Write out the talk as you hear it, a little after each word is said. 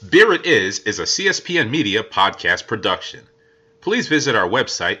Beer It is a CSPN Media podcast production. Please visit our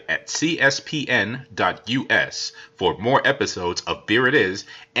website at cspn.us for more episodes of Beer It Is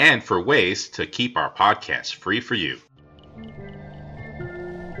and for ways to keep our podcast free for you.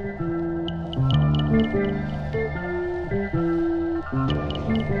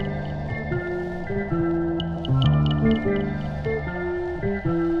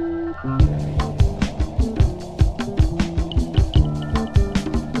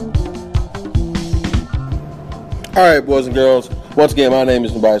 All right, boys and girls. Once again, my name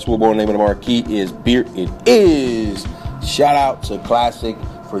is Tobias Woodborn. Name of the marquee is Beer It Is. Shout out to Classic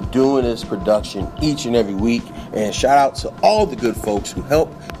for doing this production each and every week. And shout out to all the good folks who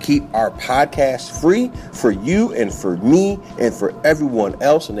help keep our podcast free for you and for me and for everyone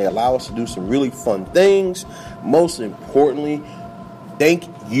else. And they allow us to do some really fun things. Most importantly, thank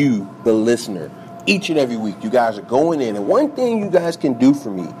you, the listener. Each and every week, you guys are going in. And one thing you guys can do for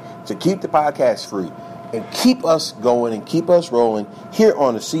me to keep the podcast free and keep us going and keep us rolling here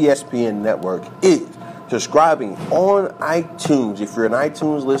on the CSPN network is subscribing on iTunes. If you're an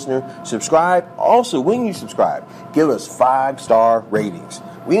iTunes listener, subscribe. Also, when you subscribe, give us 5-star ratings.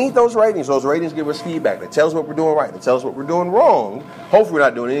 We need those ratings. Those ratings give us feedback. That tells us what we're doing right. That tells us what we're doing wrong. Hopefully, we're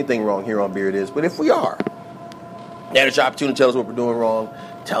not doing anything wrong here on Beer It Is. But if we are, that is your opportunity to tell us what we're doing wrong.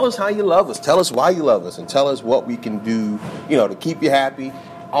 Tell us how you love us. Tell us why you love us. And tell us what we can do, to keep you happy.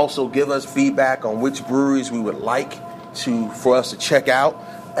 Also, give us feedback on which breweries we would like for us to check out.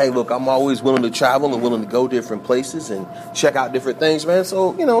 Hey, look, I'm always willing to travel and willing to go different places and check out different things, man.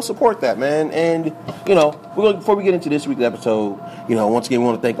 So, support that, man. And, before we get into this week's episode, once again, we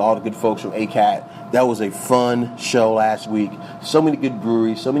want to thank all the good folks from ACAT. That was a fun show last week. So many good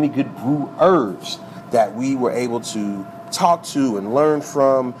breweries, so many good brewers that we were able to talk to and learn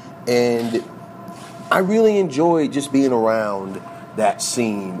from. And I really enjoyed just being around that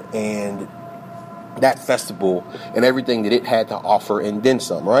scene and that festival and everything that it had to offer and then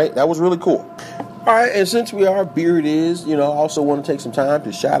some, right? That was really cool. All right, and since we are Beer It Is, I also want to take some time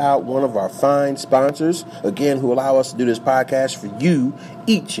to shout out one of our fine sponsors, again, who allow us to do this podcast for you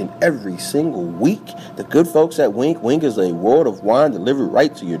each and every single week. The good folks at Wink. Wink is a world of wine delivered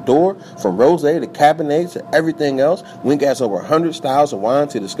right to your door, from rosé to Cabernet to everything else. Wink has over 100 styles of wine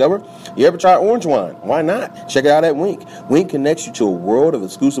to discover. You ever try orange wine? Why not? Check it out at Wink. Wink connects you to a world of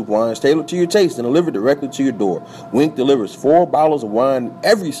exclusive wines tailored to your taste and delivered directly to your door. Wink delivers 4 bottles of wine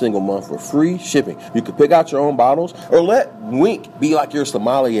every single month for free shipping. You can pick out your own bottles or let Wink be like your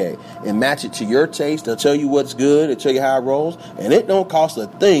sommelier and match it to your taste. They'll tell you what's good, they'll tell you how it rolls, and it don't cost a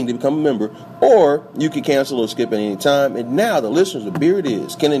thing to become a member. Or you can cancel or skip at any time. And now the listeners of Beer It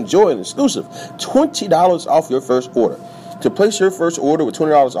Is can enjoy an exclusive $20 off your first order. To place your first order with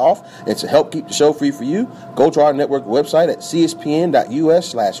 $20 off and to help keep the show free for you, go to our network website at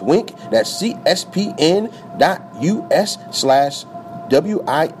cspn.us/wink. That's cspn.us/WINC.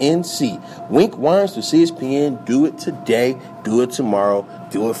 Wink Wines to CSPN. Do it today. Do it tomorrow.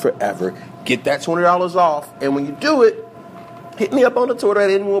 Do it forever. Get that $20 off. And when you do it, hit me up on the Twitter at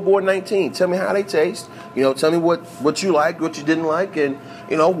NWoodborn19. Tell me how they taste. Tell me what you liked, what you didn't like. And,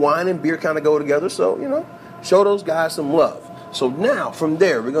 wine and beer kind of go together. So, show those guys some love. So now, from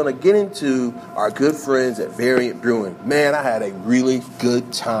there, we're going to get into our good friends at Variant Brewing. Man, I had a really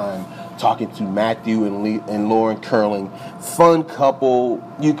good time talking to Matthew and Lauren Curling. Fun couple.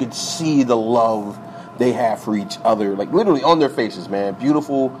 You could see the love they have for each other, like literally on their faces, man.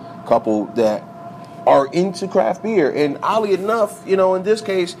 Beautiful couple that are into craft beer. And oddly enough, in this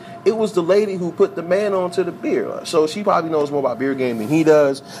case, it was the lady who put the man onto the beer. So she probably knows more about beer game than he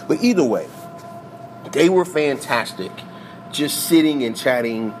does. But either way, they were fantastic. Just sitting and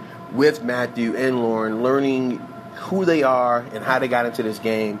chatting with Matthew and Lauren, learning who they are and how they got into this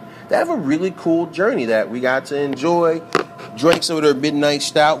game. They have a really cool journey that we got to enjoy. Drank some of their Midnight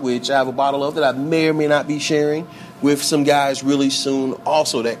Stout, which I have a bottle of that I may or may not be sharing with some guys really soon.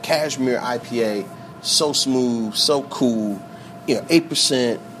 Also, that Cashmere IPA, so smooth, so cool.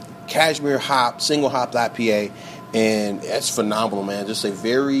 8% Cashmere hop, single hop IPA, and that's phenomenal, man. Just a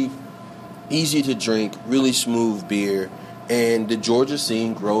very easy to drink, really smooth beer. And the Georgia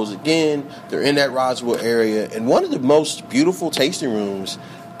scene grows again. They're in that Roswell area, and one of the most beautiful tasting rooms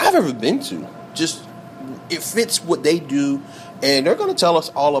I've ever been to. Just, it fits what they do, and they're going to tell us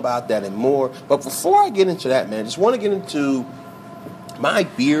all about that and more. But before I get into that, man, just want to get into my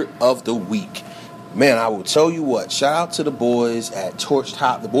beer of the week. Man, I will tell you what, shout out to the boys at Torch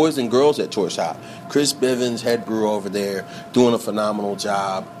Top, the boys and girls at Torch Top. Chris Bivens, head brewer over there, doing a phenomenal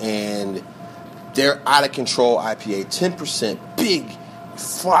job. And their Out of Control IPA, 10%, big,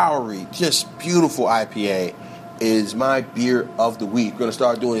 flowery, just beautiful IPA. is my beer of the week. We're going to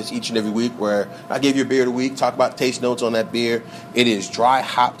start doing this each and every week where I give you a beer of the week, talk about taste notes on that beer. It is dry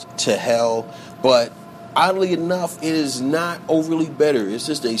hopped to hell, but oddly enough, it is not overly bitter. It's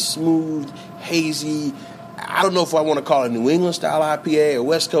just a smooth, hazy, I don't know if I want to call it New England style IPA or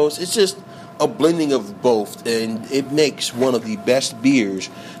West Coast. It's just a blending of both, and it makes one of the best beers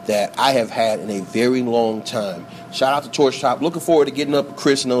that I have had in a very long time. Shout out to Torch Top. Looking forward to getting up with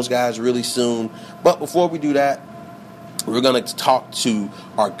Chris and those guys really soon. But before we do that, we're going to talk to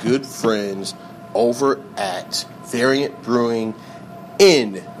our good friends over at Variant Brewing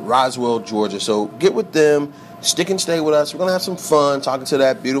in Roswell, Georgia. So get with them, stick and stay with us. We're going to have some fun talking to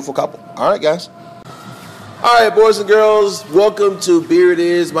that beautiful couple. All right, guys. All right, boys and girls, welcome to Beer It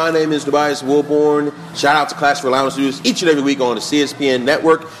Is. My name is Tobias Wilborn. Shout out to Class for Lounge Studios each and every week on the CSPN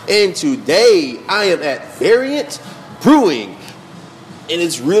network. And today I am at Variant Brewing in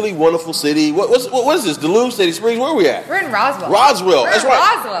this really wonderful city. What is this? Duluth, City Springs? Where are we at? We're in Roswell. Roswell. We're That's in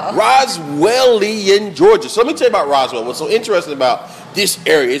right. Roswell. Roswellian, Georgia. So let me tell you about Roswell. What's so interesting about this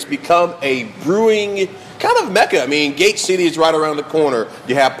area, it's become a brewing kind of mecca. I mean, Gate City is right around the corner.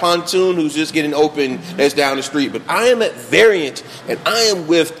 You have Pontoon, who's just getting open, that's down the street. But I am at Variant, and I am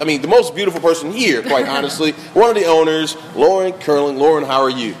with, the most beautiful person here, quite honestly, one of the owners, Lauren Curling. Lauren, how are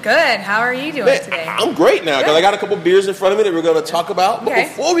you? Good. How are you doing today? I'm great now, because I got a couple beers in front of me that we're going to talk about. But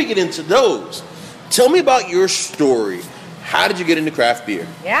before we get into those, tell me about your story. How did you get into craft beer?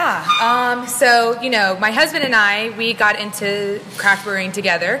 Yeah. So, my husband and I, we got into craft brewing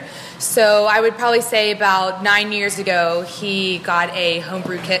together. So I would probably say about 9 years ago, he got a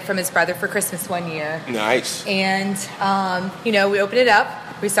homebrew kit from his brother for Christmas one year. Nice. And, we opened it up.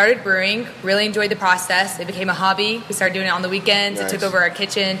 We started brewing, really enjoyed the process. It became a hobby. We started doing it on the weekends. Nice. It took over our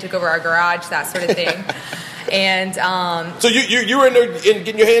kitchen, took over our garage, that sort of thing. And so you were in there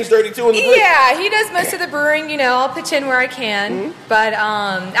getting your hands dirty too in the break? Yeah, he does most of the brewing. I'll pitch in where I can. Mm-hmm. But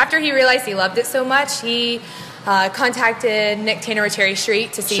after he realized he loved it so much, he contacted Nick Tanner at Cherry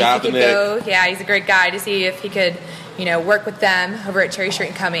Street to see if he could go. Yeah, he's a great guy, to see if he could, work with them over at Cherry Street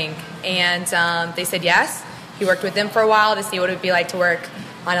and Cumming. And they said yes. He worked with them for a while to see what it would be like to work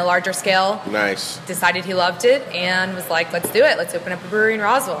on a larger scale. Nice. Decided he loved it and was like, let's do it. Let's open up a brewery in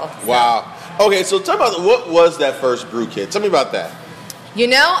Roswell. So. Wow. Okay, so tell me about what was that first brew kit? Tell me about that.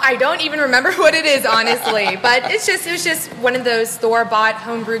 I don't even remember what it is, honestly. But it was just one of those store-bought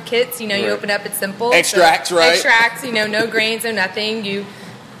homebrew kits. You open up, it's simple. Extracts, so, right? Extracts, no grains, no nothing. You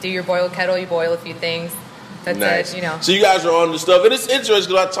do your boiled kettle, you boil a few things. That's nice. it, So you guys are on the stuff. And it's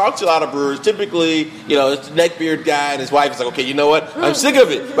interesting because I talk to a lot of brewers. Typically, it's the neckbeard guy and his wife is like, okay, you know what? I'm sick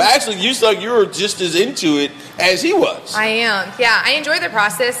of it. But actually, you were just as into it as he was. I am. Yeah, I enjoy the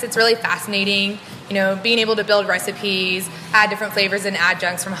process. It's really fascinating. Being able to build recipes, add different flavors and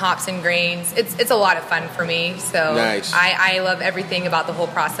adjuncts from hops and grains. It's a lot of fun for me. So nice. I love everything about the whole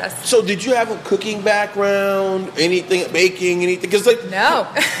process. So did you have a cooking background? Anything, baking, anything? No.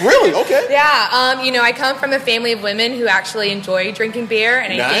 Really? Okay. Yeah. I come from a family of women who actually enjoy drinking beer,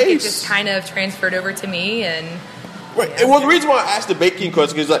 and I think it just kind of transferred over to me. And right. And well, the reason why I asked the baking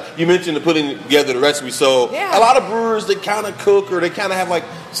question is you mentioned the putting together the recipe. So a lot of brewers, they kind of cook or they kind of have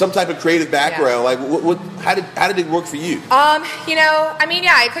some type of creative background. Yeah. How did it work for you?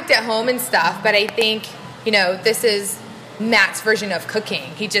 I cooked at home and stuff, but I think this is Matt's version of cooking.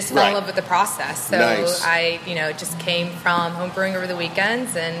 He just fell in love with the process. So nice. I just came from home brewing over the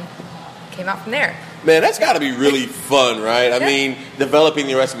weekends and came out from there. Man, that's got to be really fun, right? Yeah. I mean, developing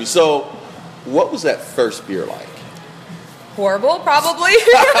the recipe. So, what was that first beer like? Horrible, probably.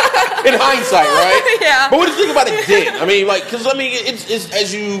 In hindsight, right? Yeah. But what do you think about it then? It's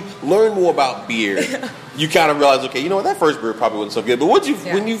as you learn more about beer, you kind of realize, okay, that first beer probably wasn't so good. But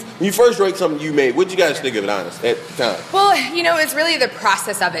when you first drank something you made, what did you guys think of it, honest, at the time? Well, it's really the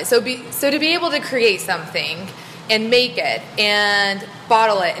process of it. So to be able to create something and make it and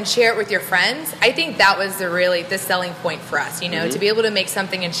bottle it and share it with your friends, I think that was the selling point for us. Mm-hmm. To be able to make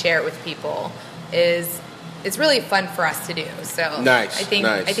something and share it with people it's really fun for us to do. So nice. I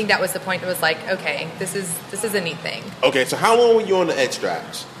think that was the point. It was like, okay, this is a neat thing. Okay, so how long were you on the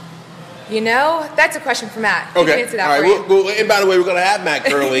extracts? That's a question for Matt. Okay. He can answer that all right. for you. And by the way, we're going to have Matt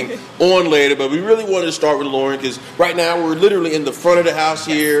Curling on later, but we really wanted to start with Lauren because right now we're literally in the front of the house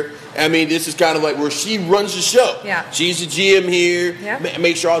here. This is kind of like where she runs the show. Yeah. She's the GM here. Yeah.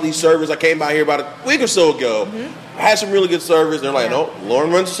 Make sure all these servers. I came by here about a week or so ago. Mm-hmm. I had some really good servers. They're like, no,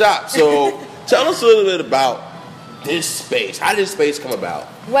 Lauren runs the shop. So tell us a little bit about this space. How did this space come about?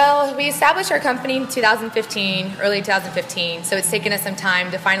 Well, we established our company in early 2015, so it's taken us some time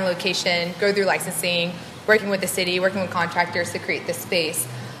to find a location, go through licensing, working with the city, working with contractors to create this space.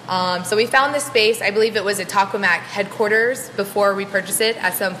 So we found this space. I believe it was at Taco Mac headquarters before we purchased it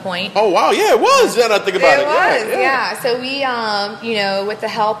at some point. Oh, wow. Yeah, it was. Now that I think about it. It was, yeah. So we, with the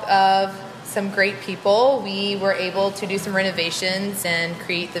help of some great people, we were able to do some renovations and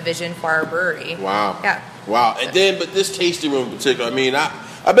create the vision for our brewery. Wow. Yeah. Wow. And then, but this tasting room in particular, I mean,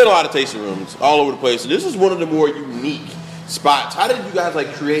 I've been in a lot of tasting rooms all over the place, and this is one of the more unique spots. How did you guys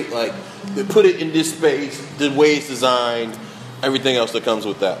create, put it in this space, the way it's designed, everything else that comes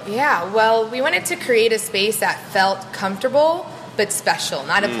with that? Yeah, well, we wanted to create a space that felt comfortable but special,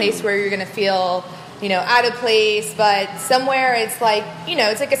 not a place where you're going to feel, out of place, but somewhere it's it's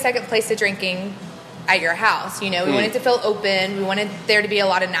like a second place to drinking at your house. We wanted to feel open. We wanted there to be a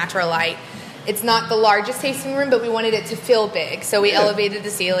lot of natural light. It's not the largest tasting room, but we wanted it to feel big. So we elevated the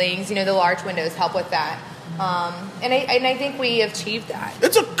ceilings. The large windows help with that. And I think we achieved that.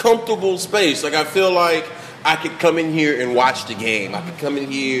 It's a comfortable space. I feel like I could come in here and watch the game. I could come in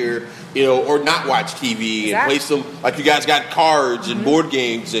here, or not watch TV and play some, you guys got cards and board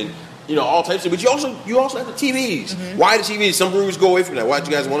games and, all types of, but you also have the TVs. Why the TVs? Some breweries go away from that. Why did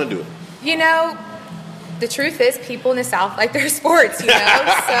you guys want to do it? The truth is people in the South like their sports, So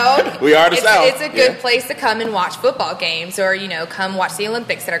we are the South. It's a good place to come and watch football games or, come watch the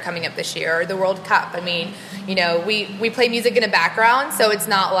Olympics that are coming up this year or the World Cup. I mean, we play music in the background, so it's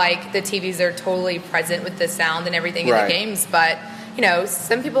not like the TVs are totally present with the sound and everything in the games, but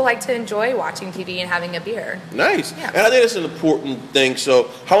some people like to enjoy watching TV and having a beer. Nice. Yeah. And I think that's an important thing.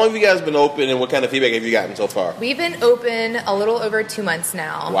 So how long have you guys been open and what kind of feedback have you gotten so far? We've been open a little over 2 months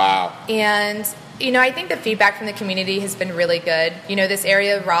now. Wow. And, I think the feedback from the community has been really good. This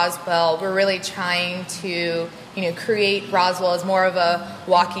area of Roswell, we're really trying to, create Roswell as more of a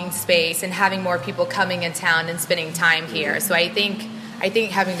walking space and having more people coming in town and spending time here. So I think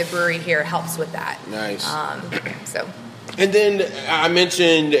having the brewery here helps with that. Nice. And then I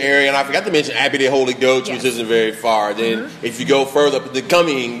mentioned the area, and I forgot to mention Abbey the Holy Goats, which isn't very far. Then if you go further up the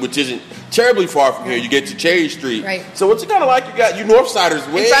Cumming, which isn't terribly far from here, you get to Cherry Street. Right. So what's it kind of like? You got you Northsiders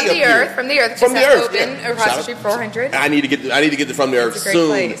way from up the earth, from the earth, from the earth, open across the street 400. I need to get the From the Earth It's a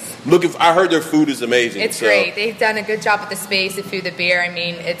great soon. place. I heard their food is amazing. It's great. They've done a good job with the space, the food, the beer. I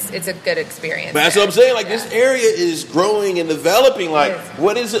mean, it's a good experience. But that's what I'm saying. This area is growing and developing.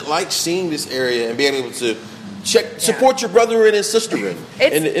 What is it like seeing this area and being able to support your brother and his sister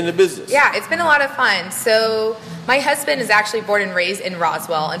in the business? Yeah, it's been a lot of fun. So my husband is actually born and raised in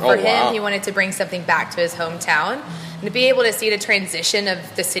Roswell, and for him, he wanted to bring something back to his hometown. And to be able to see the transition of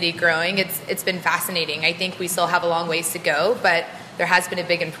the city growing, it's been fascinating. I think we still have a long ways to go, but there has been a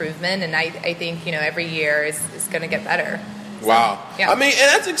big improvement, and I think every year is going to get better. Wow. So, yeah. I mean, and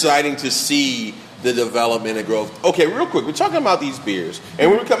that's exciting to see the development and growth. Okay, real quick, we're talking about these beers. And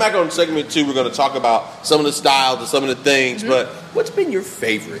when we come back on segment 2, we're going to talk about some of the styles and some of the things. But what's been your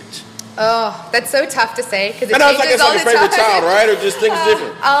favorite? Oh, that's so tough to say because it changes all the time. It's like a favorite child, right? Or just things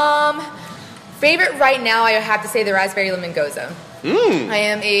different? Favorite right now, I have to say the Raspberry Lemon Goza. I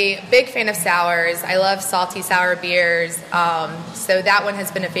am a big fan of sours. I love salty sour beers. So that one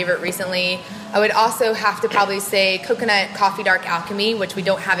has been a favorite recently. I would also have to probably say Coconut Coffee Dark Alchemy, which we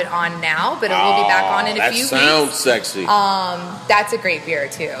don't have it on now, but it will be back on in a few weeks. That sounds sexy. That's a great beer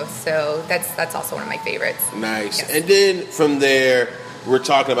too. So that's also one of my favorites. Nice. Yes. And then from there, we're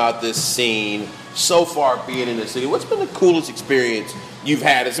talking about this scene. So far being in the city, what's been the coolest experience you've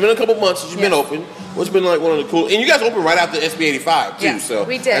had? It's been a couple months since you've been open. What's been one of the cool? And you guys opened right after SB 85 too, so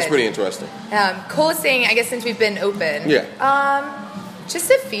we did. That's pretty interesting. Coolest thing, I guess, since we've been open. Just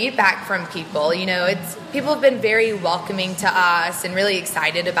the feedback from people. People have been very welcoming to us and really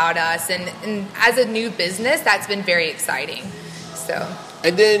excited about us, and as a new business, that's been very exciting. So.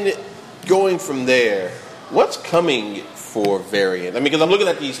 And then going from there, what's coming for Variant? I mean, because I'm looking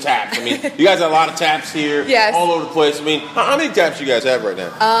at these taps. I mean, you guys have a lot of taps here, all over the place. I mean, how many taps do you guys have right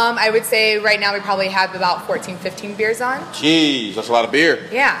now? I would say right now we probably have about 14, 15 beers on. Jeez, that's a lot of beer.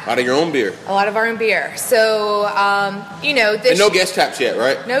 Yeah. A lot of your own beer. A lot of our own beer. So, and no guest taps yet,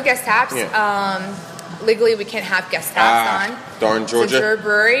 right? No guest taps. Yeah. Legally, we can't have guest taps on. Darn Georgia. Since we're a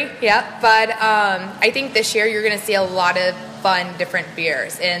brewery, But I think this year you're going to see a lot of fun, different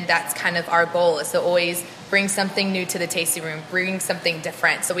beers, and that's kind of our goal, is to always bring something new to the tasting room, bring something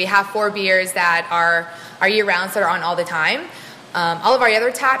different. So we have 4 beers that are year-round, so they're on all the time. All of our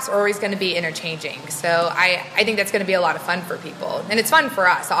other taps are always going to be interchanging. So I think that's going to be a lot of fun for people. And it's fun for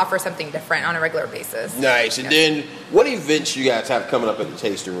us to offer something different on a regular basis. Nice. And then what events you guys have coming up at the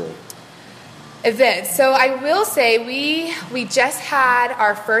tasting room? Events. So I will say we just had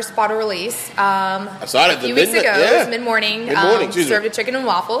our first bottle release. I saw it a few weeks ago. Yeah. It was mid-morning. Served with chicken and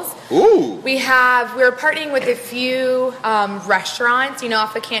waffles. Ooh. We're partnering with a few restaurants,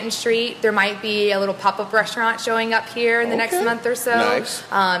 off of Canton Street. There might be a little pop-up restaurant showing up here in the next month or so. Nice.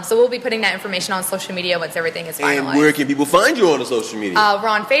 So we'll be putting that information on social media once everything is finalized. And where can people find you on the social media? We're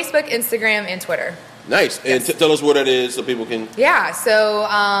on Facebook, Instagram, and Twitter. Nice. And tell us what it is so people can... Yeah. So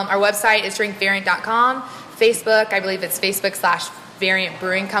our website is drinkvariant.com. Facebook, I believe it's Facebook/Variant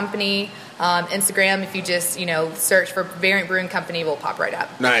Brewing Company. Instagram, if you just, search for Variant Brewing Company, will pop right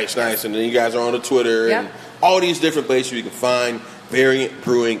up. Nice. And then you guys are on the Twitter and all these different places you can find Variant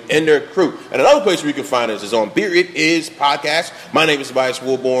Brewing and their crew. And another place where you can find us is on Beer It Is podcast. My name is Tobias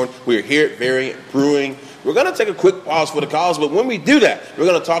Wilborn. We're here at Variant Brewing. We're going to take a quick pause for the calls, but when we do that, we're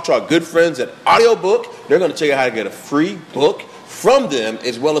going to talk to our good friends at Audiobook. They're going to tell you how to get a free book from them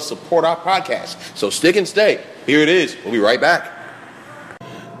as well as support our podcast. So stick and stay. Here it is. We'll be right back.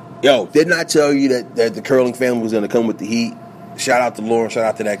 Yo, didn't I tell you that the curling family was going to come with the heat? Shout out to Lauren. Shout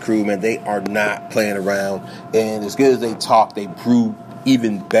out to that crew, man. They are not playing around. And as good as they talk, they brew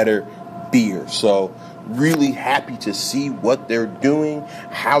even better beer. So really happy to see what they're doing,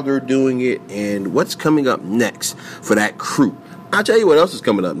 how they're doing it, and what's coming up next for that crew. I'll tell you what else is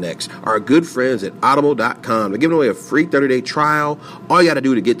coming up next. Our good friends at Audible.com. They're giving away a free 30-day trial. All you got to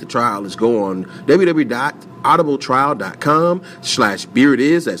do to get the trial is go on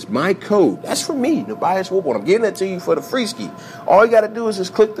www.audibletrial.com/beeritis. That's my code. That's for me, Tobias Wilborn. I'm giving that to you for the free ski. All you got to do is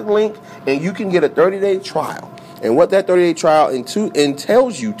just click the link, and you can get a 30-day trial. And what that 30-day trial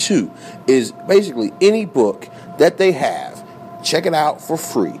entails you to is basically any book that they have. Check it out for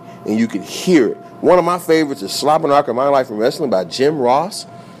free, and you can hear it. One of my favorites is Slopping Rock of My Life in Wrestling by Jim Ross,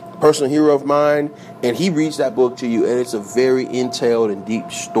 a personal hero of mine, and he reads that book to you, and it's a very entailed and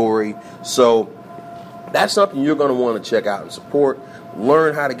deep story. So that's something you're going to want to check out and support.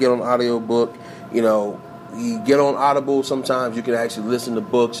 Learn how to get on audiobook. You get on Audible, sometimes you can actually listen to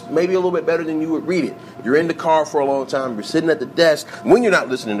books maybe a little bit better than you would read it. You're in the car for a long time, you're sitting at the desk, when you're not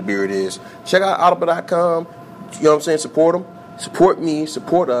listening to Beer It Is, check out audible.com, you know what I'm saying, support them, support me,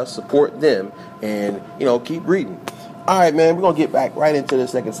 support us, support them, and, keep reading. All right, man, we're going to get back right into the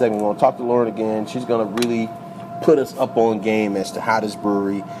second segment. We're going to talk to Lauren again. She's going to really put us up on game as to how this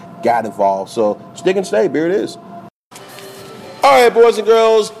brewery got involved. So stick and stay, Beer It Is. All right, boys and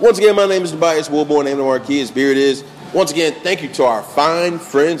girls. Once again, my name is Tobias Wilborn. Name of the marquee is Beer It Is. Once again, thank you to our fine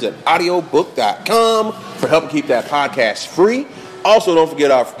friends at audiobook.com for helping keep that podcast free. Also, don't forget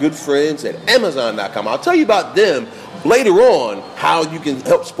our good friends at amazon.com. I'll tell you about them later on, how you can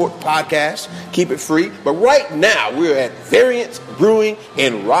help support the podcast, keep it free. But right now, we're at Variant Brewing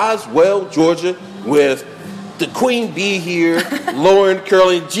in Roswell, Georgia, with the Queen Bee here, Lauren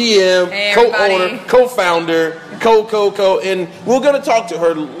Curley, GM, hey, co-owner, co-founder, and we're going to talk to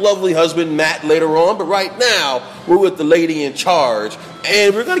her lovely husband, Matt, later on. But right now, we're with the lady in charge,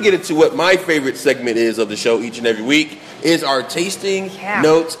 and we're going to get into what my favorite segment is of the show each and every week, is our Tasting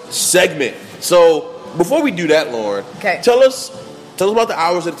Notes segment. So before we do that, Lauren, tell us about the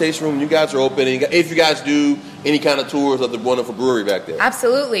hours of the tasting room when you guys are opening, if you guys do any kind of tours of the wonderful brewery back there.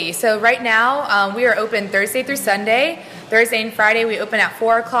 Absolutely. So right now, we are open Thursday through Sunday. Thursday and Friday, we open at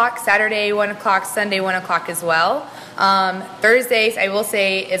 4 o'clock, Saturday, 1 o'clock, Sunday, 1 o'clock as well. Thursdays, I will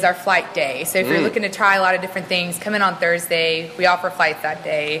say, is our flight day. So if you're looking to try a lot of different things, come in on Thursday. We offer flights that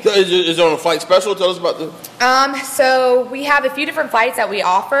day. So is it on a flight special? Tell us about the... So we have a few different flights that we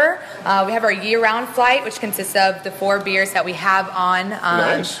offer. We have our year-round flight, which consists of the 4 beers that we have on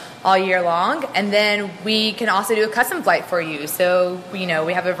all year long. And then we can also do a custom flight for you. So, we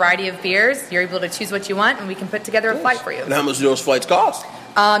have a variety of beers. You're able to choose what you want, and we can put together a flight for you. And how much do those flights cost?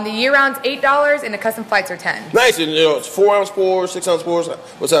 The year-round's $8, and the custom flights are $10. Nice. And, it's 4-ounce pours, 6-ounce pours.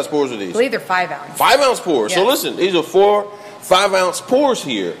 What size pours are these? I believe they're 5-ounce. 5-ounce pours. Yes. So, listen, these are 5-ounce pours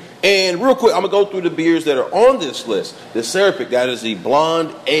here. And real quick, I'm going to go through the beers that are on this list. The Seraphic, that is the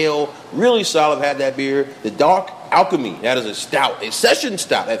blonde ale. Really solid. I've had that beer. The Dark Alchemy, that is a stout. A session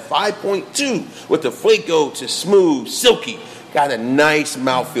stout at 5.2 with the Flaco to smooth, silky. Got a nice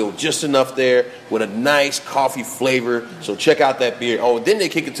mouthfeel, just enough there with a nice coffee flavor. So check out that beer. Oh, then they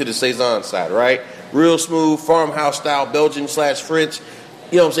kick it to the Saison side, right? Real smooth, farmhouse style, Belgian/French.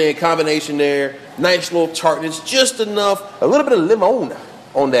 You know what I'm saying? Combination there. Nice little tartness, just enough. A little bit of lemon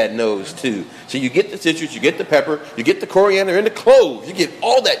on that nose too. So you get the citrus, you get the pepper, you get the coriander and the cloves. You get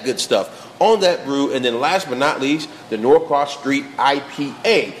all that good stuff on that brew. And then last but not least, the Norcross Street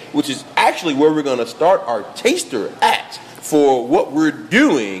IPA, which is actually where we're going to start our taster at for what we're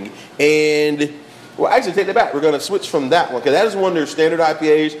doing. And Well, actually, take that back. We're going to switch from that one because that is one of their standard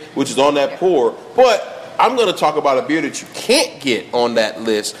IPAs, which is on that pour. But I'm going to talk about a beer that you can't get on that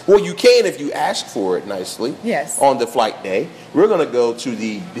list. Well, you can if you ask for it nicely. Yes. On the flight day. We're going to go to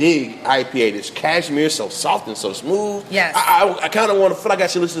the big IPA. This Cashmere, so soft and so smooth. Yes. I kind of want to feel like I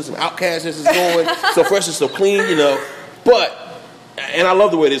should listen to some Outkast as it's going. So fresh and so clean, you know. But, and I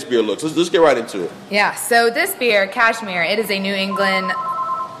love the way this beer looks. Let's get right into it. Yeah, so this beer, Cashmere, it is a New England.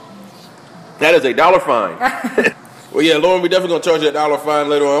 That is a dollar fine. Well, yeah, Lauren, we're definitely going to charge you $1 fine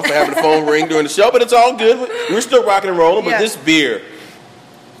later on for having the phone ring during the show, but it's all good. We're still rocking and rolling. But this beer,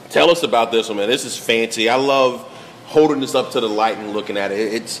 tell us about this one, man. This is fancy. I love holding this up to the light and looking at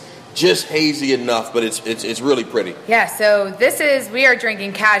it. It's just hazy enough, but it's really pretty. Yeah, so we are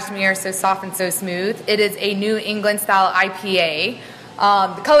drinking Cashmere, so soft and so smooth. It is a New England style IPA.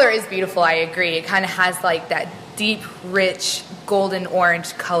 The color is beautiful, I agree. It kind of has like that deep, rich, golden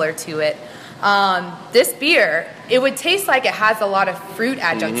orange color to it. This beer, it would taste like it has a lot of fruit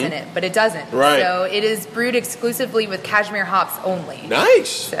adjuncts in it, but it doesn't. Right. So it is brewed exclusively with Cashmere hops only. Nice.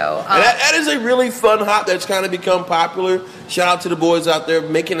 So and that is a really fun hop that's kind of become popular. Shout out to the boys out there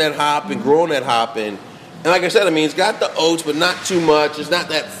making that hop and growing that hop. And like I said, I mean, it's got the oats, but not too much. It's not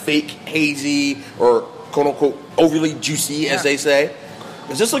that fake hazy or quote-unquote overly juicy, as they say.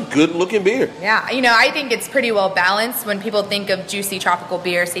 It's just a good-looking beer. Yeah, I think it's pretty well balanced. When people think of juicy tropical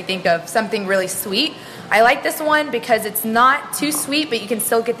beers, they think of something really sweet. I like this one because it's not too sweet, but you can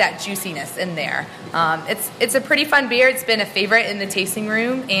still get that juiciness in there. It's a pretty fun beer. It's been a favorite in the tasting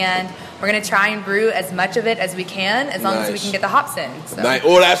room, and we're going to try and brew as much of it as we can, as long as we can get the hops in. So. Nice.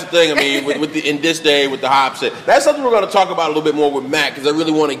 Well, that's the thing. I mean, in this day with the hops, that's something we're going to talk about a little bit more with Matt, because I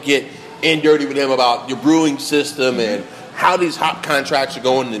really want to get in dirty with him about your brewing system and how these hop contracts are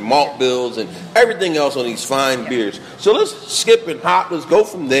going, and malt bills and everything else on these fine beers. So let's skip and hop. Let's go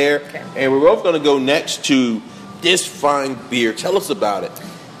from there. Okay. And we're both going to go next to this fine beer. Tell us about it.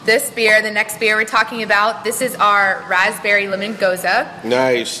 This beer, the next beer we're talking about, this is our Raspberry Lemon Goza.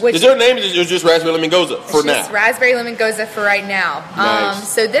 Nice. Is there a name, or is it just Raspberry Lemon Goza for now? It's Raspberry Lemon Goza for right now. Nice.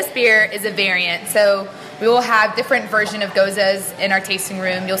 So this beer is a variant. So we will have different version of Gozas in our tasting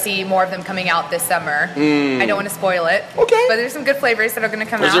room. You'll see more of them coming out this summer. I don't want to spoil it. Okay. But there's some good flavors that are going to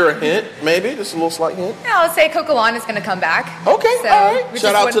come out. Is there a hint, maybe? Just a little slight hint? Yeah, let's say Coquelin is going to come back. Okay, so all right.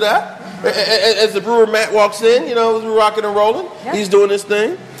 Shout out to that. As the brewer Matt walks in, as we're rocking and rolling, he's doing this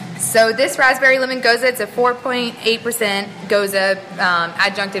thing. So this Raspberry Lemon Goza, it's a 4.8% Goza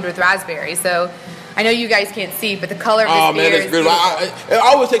adjuncted with raspberry. So I know you guys can't see, but the color of this beer is beautiful. I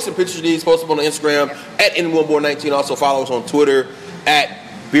always take some pictures of these, post them on Instagram at N1Boy19. Also follow us on Twitter at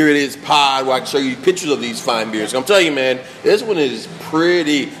BeerItIsPod, where I can show you pictures of these fine beers. I'm telling you, man, this one is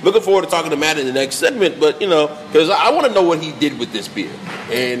pretty. Looking forward to talking to Matt in the next segment, but because I want to know what he did with this beer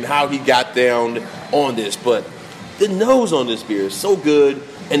and how he got down on this. But the nose on this beer is so good,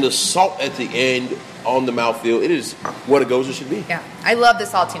 and the salt at the end on the mouthfeel, it is what a Goza should be. Yeah, I love the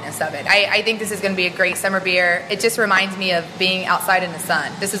saltiness of it. I think this is going to be a great summer beer. It just reminds me of being outside in the sun.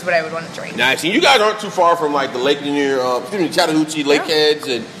 This is what I would want to drink. Nice. And you guys aren't too far from like the lake near Chattahoochee, Lakeheads,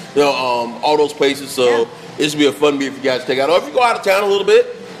 and all those places. So this would be a fun beer for you guys to take out. Or if you go out of town a little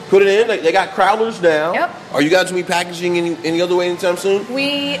bit, put it in. They got crowlers now. Yep. Are you guys going to be packaging any other way anytime soon?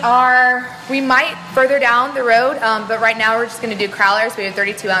 We might further down the road, but right now we're just going to do crowlers. We have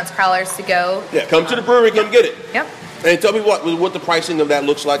 32-ounce crowlers to go. Yeah, come to the brewery, come get it. Yep. And tell me what the pricing of that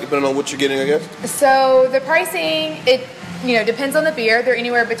looks like, depending on what you're getting, I guess. So the pricing, it depends on the beer. They're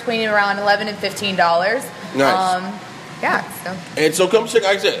anywhere between around $11 and $15. Nice. And so come check,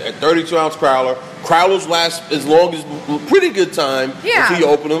 like I said, a 32-ounce crowler. Crowlers last as long as pretty good time until you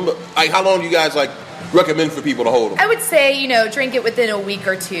open them. Like, how long do you guys recommend for people to hold them? I would say drink it within a week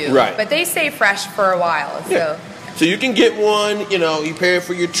or two. Right. But they stay fresh for a while. Yeah. So you can get one. You pair it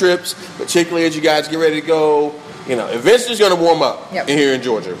for your trips, particularly as you guys get ready to go. Events is going to warm up in here in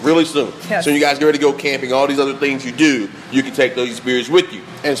Georgia really soon. Yes. So you guys get ready to go camping, all these other things you do, you can take those beers with you.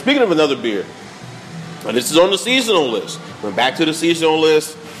 And speaking of another beer, and this is on the seasonal list. Went back to the seasonal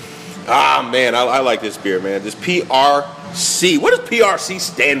list. Man, I like this beer, man. This PRC. What does PRC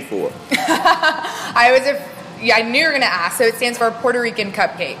stand for? I knew you were going to ask. So it stands for Puerto Rican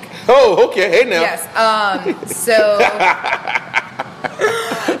Cupcake. Oh, okay. Hey, now. Yes. So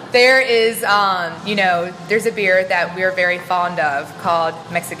there is, there's a beer that we're very fond of called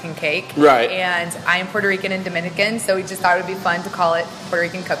Mexican Cake. Right. And I'm Puerto Rican and Dominican, so we just thought it would be fun to call it Puerto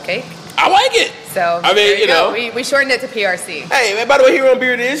Rican Cupcake. I like it. So I mean, we shortened it to PRC. Hey, man, by the way, here on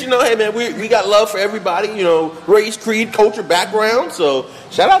Beer It Is, hey, man, we got love for everybody, race, creed, culture, background. So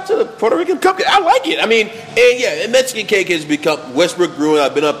shout out to the Puerto Rican Cupcake. I like it. I mean, and Mexican Cake has become Westbrook Brewing.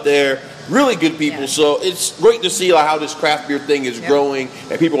 I've been up there. really good people. So it's great to see like how this craft beer thing is growing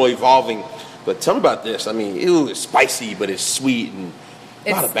and people are evolving. But tell me about this. I mean, it's spicy, but it's sweet and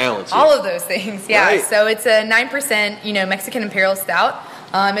a lot of balance. All of those things, yeah. Right. So it's a 9%, Mexican Imperial Stout.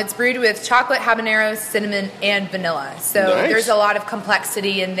 It's brewed with chocolate, habanero, cinnamon, and vanilla. So there's a lot of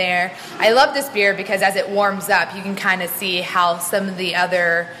complexity in there. I love this beer because as it warms up, you can kind of see how some of the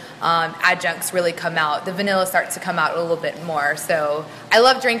other adjuncts really come out. The vanilla starts to come out a little bit more. So I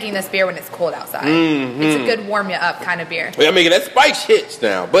love drinking this beer when it's cold outside. Mm-hmm. It's a good warm you up kind of beer. Well, I mean, that spice hits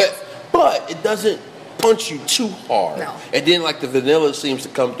now, but it doesn't punch you too hard. No. And then like the vanilla seems to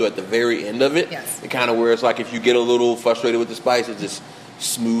come through at the very end of it. Yes. And kind of where it's like if you get a little frustrated with the spice, it just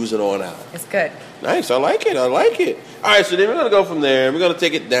smooths it on out. It's good. Nice. I like it. All right, so then we're going to go from there. We're going to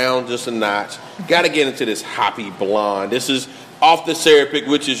take it down just a notch. Got to get into this hoppy blonde. This is off the Serapic,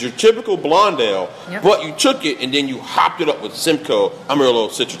 which is your typical blonde ale, but you took it and then you hopped it up with Simcoe Amarillo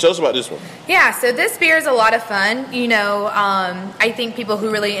Citra. Tell us about this one. Yeah, so this beer is a lot of fun. I think people who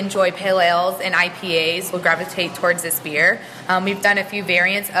really enjoy pale ales and IPAs will gravitate towards this beer. We've done a few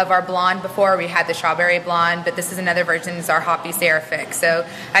variants of our blonde before. We had the strawberry blonde, but this is another version. It's our hoppy Serapic. So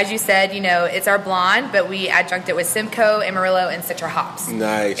as you said, it's our blonde, but we adjunct it with Simcoe, Amarillo, and Citra hops.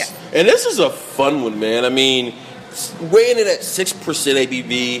 Nice. Yeah. And this is a fun one, man. I mean, weighing it at 6%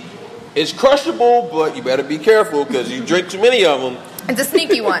 ABV, it's crushable, but you better be careful because you drink too many of them. It's a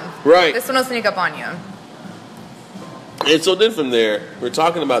sneaky one. Right. This one will sneak up on you. And so then from there, we're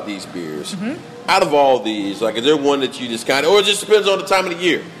talking about these beers. Mm-hmm. Out of all these, like, is there one that you just kind of, or it just depends on the time of the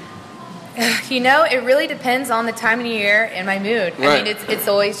year? It really depends on the time of the year and my mood. Right. I mean, it's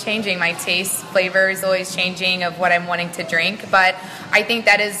always changing. My taste, flavor is always changing of what I'm wanting to drink. But I think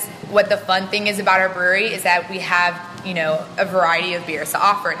that is what the fun thing is about our brewery is that we have, a variety of beers to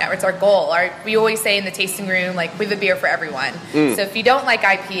offer. That's our goal. We always say in the tasting room, like, we have a beer for everyone. So if you don't like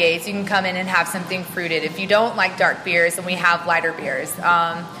IPAs, you can come in and have something fruited. If you don't like dark beers, then we have lighter beers.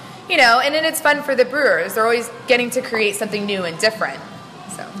 And then it's fun for the brewers. They're always getting to create something new and different.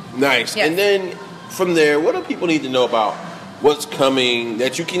 So nice. Yes. And then from there, what do people need to know about what's coming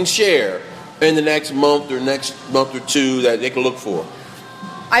that you can share in the next month or two that they can look for?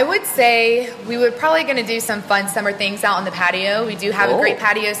 I would say we were probably going to do some fun summer things out on the patio. We do have a great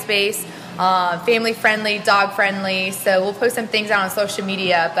patio space. Family friendly, dog friendly. So we'll post some things out on social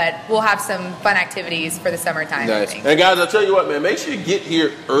media, but we'll have some fun activities for the summertime. Nice. And guys, I'll tell you what, man, make sure you get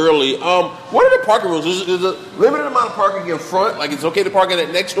here early. What are the parking rules? Is a limited amount of parking in front? Like, it's okay to park in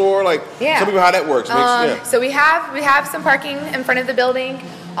that next door? Like, tell me how that works. So we have some parking in front of the building.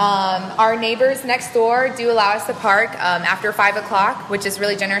 Our neighbors next door do allow us to park after 5 o'clock, which is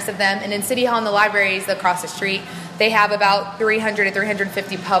really generous of them. And in City Hall and the libraries across the street, they have about 300 to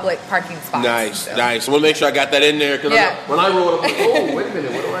 350 public parking spots. Nice. I want to make sure I got that in there. Because when I roll up, I'm like, oh, wait a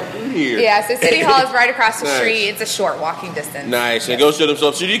minute, what do I do here? Yeah, so City Hall is right across the street. It's a short walking distance. Nice. And go show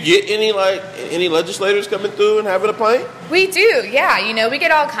themselves. So do you get any legislators coming through and having a pint? We do, yeah. We get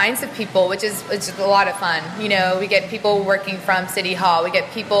all kinds of people, which is a lot of fun. We get people working from City Hall. We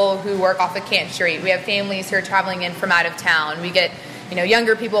get people who work off of Kent Street. We have families who are traveling in from out of town. We get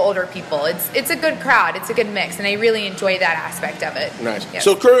younger people, older people. It's a good crowd. It's a good mix, and I really enjoy that aspect of it. Nice. Yep.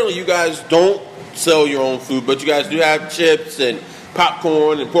 So currently you guys don't sell your own food, but you guys do have chips and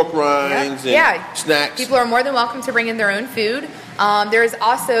popcorn and pork rinds and snacks. People are more than welcome to bring in their own food. There is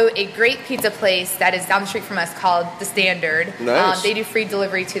also a great pizza place that is down the street from us called The Standard. Nice. They do free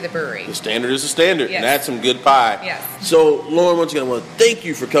delivery to the brewery. The Standard is the standard, yes. And that's some good pie. Yes. So, Lauren, once again, I want to thank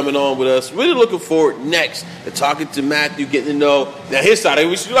you for coming on with us. Really looking forward next to talking to Matthew, getting to know now his side.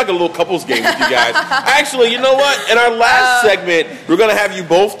 We should do like a little couples game with you guys. Actually, you know what? In our last segment, we're going to have you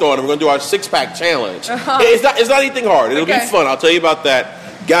both on, and we're going to do our 6-pack challenge. It's not anything hard. It'll be fun. I'll tell you about that.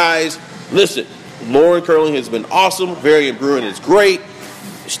 Guys, listen. Lauren Curling has been awesome. Variant Brewing is great.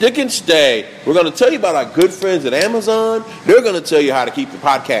 Stick and stay. We're going to tell you about our good friends at Amazon. They're going to tell you how to keep the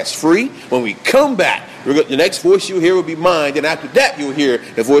podcast free. When we come back, the next voice you'll hear will be mine. And after that, you'll hear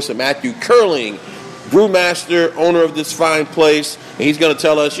the voice of Matthew Curling, brewmaster, owner of this fine place. And he's going to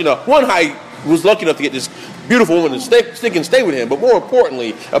tell us, how he was lucky enough to get this beautiful woman to stick and stay with him. But more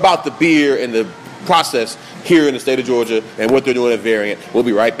importantly, about the beer and the process here in the state of Georgia and what they're doing at Variant. We'll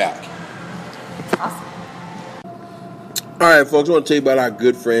be right back. Awesome. All right, folks, I want to tell you about our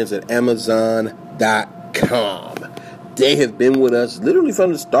good friends at Amazon.com. They have been with us literally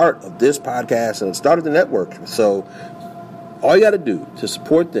from the start of this podcast and the start of the network. So all you got to do to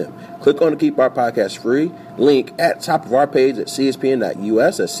support them, click on the Keep Our Podcast Free link at the top of our page at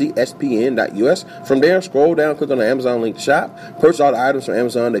cspn.us, that's cspn.us. From there, scroll down, click on the Amazon link to shop, purchase all the items from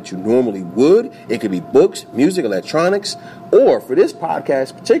Amazon that you normally would. It could be books, music, electronics, or for this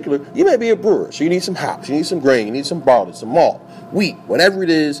podcast in particular, you may be a brewer, so you need some hops, you need some grain, you need some barley, some malt, wheat, whatever it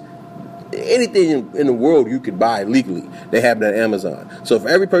is. Anything in the world you could buy legally, they have it at Amazon. So for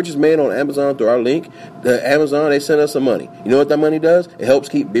every purchase made on Amazon through our link, the Amazon, they send us some money. You know what that money does? It helps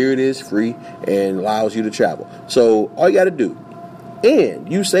keep Beer It Is free and allows you to travel. So all you got to do,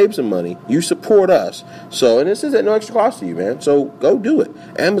 and you save some money, you support us. So, and this is at no extra cost to you, man. So go do it.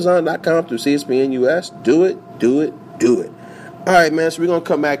 Amazon.com through CSPN US. Do it, do it, do it. All right, man. So we're going to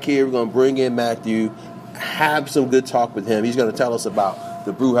come back here. We're going to bring in Matthew, have some good talk with him. He's going to tell us about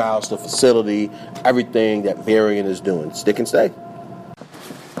the brew house, the facility, everything that Variant is doing. Stick and stay.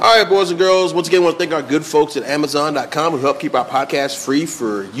 All right, boys and girls. Once again, I want to thank our good folks at Amazon.com who help keep our podcast free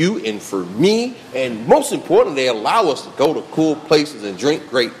for you and for me. And most importantly, they allow us to go to cool places and drink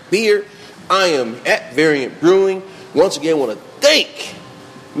great beer. I am at Variant Brewing. Once again, I want to thank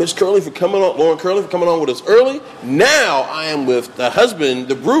Miss Curley for coming on, Lauren Curley for coming on with us early. Now I am with the husband,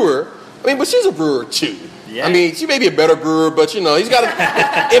 the brewer. But she's a brewer too. Yeah. She may be a better brewer, but he's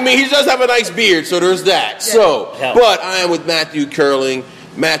got he does have a nice beard, so there's that. Yeah. So, but I am with Matthew Curling.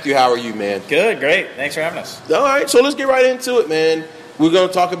 Matthew, how are you, man? Good, great. Thanks for having us. All right, so let's get right into it, man. We're going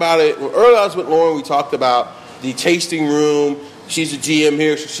to talk about it. Earlier I was with Lauren. We talked about the tasting room. She's the GM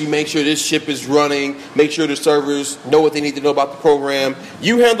here, so she makes sure this ship is running, make sure the servers know what they need to know about the program.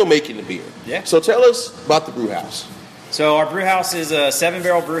 You handle making the beer. Yeah. So tell us about the brew house. So our brew house is a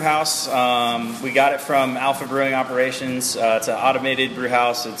 7-barrel brew house. We got it from Alpha Brewing Operations. It's an automated brew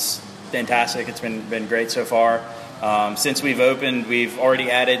house. It's fantastic. It's been great so far. Since we've opened, we've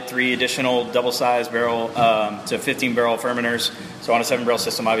already added 3 additional double-sized barrel to 15-barrel fermenters. So on a 7-barrel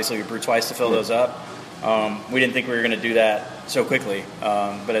system, obviously we brew twice to fill those up. We didn't think we were going to do that so quickly,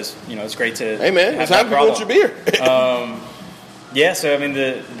 but it's great to hey man, have it's time to want your beer. So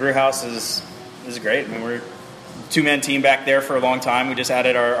the brew house is great. We're 2-man team back there for a long time. We just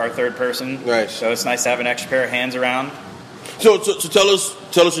added our third person. Right. So it's nice to have an extra pair of hands around. So tell us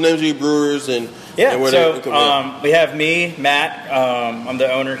your names of your brewers and where they come in. We have me, Matt. I'm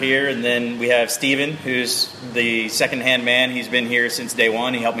the owner here, and then we have Steven, who's the second-hand man. He's been here since day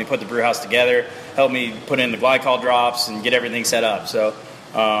one. He helped me put the brew house together, helped me put in the glycol drops, and get everything set up. So,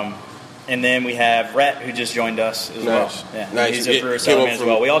 and then we have Rhett, who just joined us as well. Yeah, nice. He's a brewer cellar man as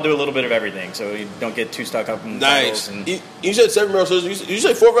well. We all do a little bit of everything, so we don't get too stuck up in the nice. You said 7-barrel, so you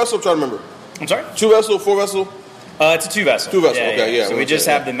said 4-vessel? I'm trying to remember. I'm sorry? 2-vessel, 4-vessel? It's a 2-vessel. 2-vessel, okay, yeah. So we just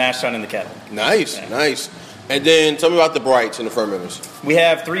have the mash tun in the kettle. Nice, nice. And then tell me about the brights and the fermenters. We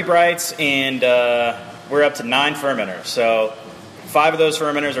have 3 brights, and we're up to 9 fermenters. So 5 of those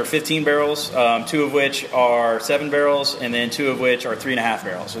fermenters are 15 barrels, 2 of which are 7 barrels, and then 2 of which are 3.5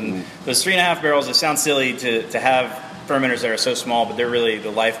 barrels. And those 3.5 barrels, it sounds silly to have fermenters that are so small, but they're really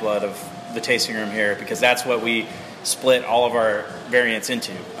the lifeblood of the tasting room here, because that's what we split all of our variants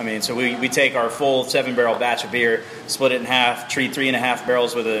into. So we take our full 7-barrel batch of beer, split it in half, treat 3.5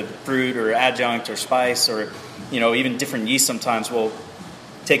 barrels with a fruit or adjunct or spice, or even different yeast. Sometimes we'll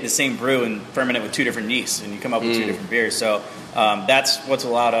take the same brew and ferment it with 2 different yeasts, and you come up with 2 different beers. So that's what's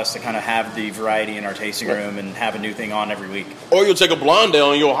allowed us to kind of have the variety in our tasting room and have a new thing on every week. Or you'll take a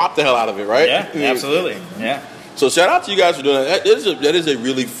Blondale and you'll hop the hell out of it, right? Yeah, absolutely. Yeah. So shout out to you guys for doing that. That is a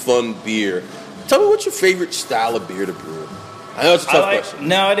really fun beer. Tell me, what's your favorite style of beer to brew? I know it's a tough question.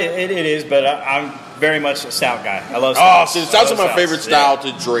 No, it is, but I'm very much a stout guy. I love stouts. So stouts are my favorite style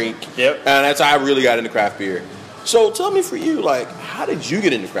to drink. Yep. And that's how I really got into craft beer. So tell me, for you, how did you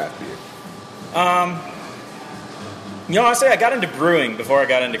get into craft beer? Honestly, I got into brewing before I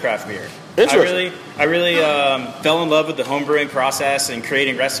got into craft beer. Interesting. I really fell in love with the home brewing process and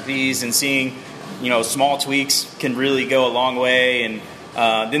creating recipes and seeing, small tweaks can really go a long way. And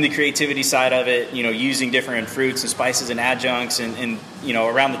then the creativity side of it, using different fruits and spices and adjuncts. And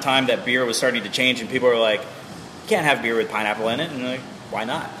around the time that beer was starting to change and people were like, you can't have beer with pineapple in it. And I'm like, why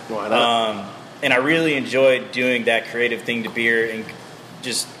not? Why not? And I really enjoyed doing that creative thing to beer and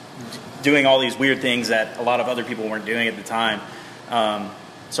just doing all these weird things that a lot of other people weren't doing at the time.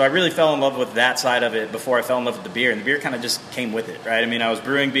 So I really fell in love with that side of it before I fell in love with the beer. And the beer kind of just came with it, right? I was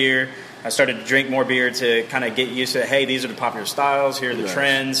brewing beer. I started to drink more beer to kind of get used to, hey, these are the popular styles. Here are the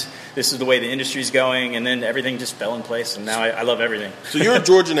trends. This is the way the industry's going. And then everything just fell in place. And now I love everything. So you're a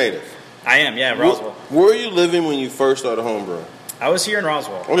Georgia native? I am, yeah, Roswell. Where were you living when you first started homebrewing? I was here in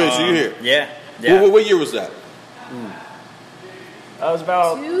Roswell. Okay, so you're here. Yeah. What year was that? It was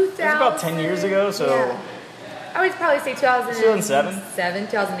about 10 years ago. So I would probably say 2007,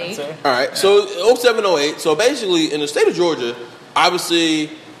 2008. All right, so 07, 08. So basically, in the state of Georgia, obviously,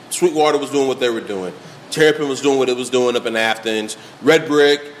 Sweetwater was doing what they were doing. Terrapin was doing what it was doing up in Athens. Red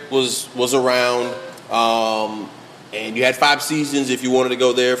Brick was around, and you had 5 Seasons if you wanted to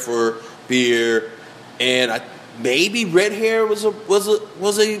go there for beer. And maybe Red Hair was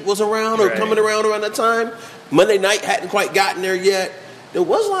around or coming around that time. Monday Night hadn't quite gotten there yet. There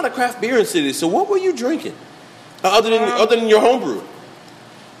was a lot of craft beer in the city. So what were you drinking other than your homebrew?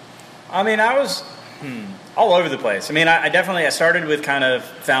 I mean, I was all over the place. I mean, I started with kind of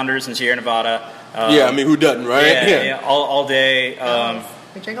Founders in Sierra Nevada. Who doesn't, right? Yeah, all day.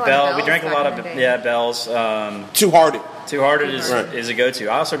 We drank a lot of Bells. We drank a lot of Bells. Two Hearted. Two Hearted is a go-to.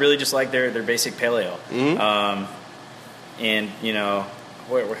 I also really just like their basic pale ale. Mm-hmm. And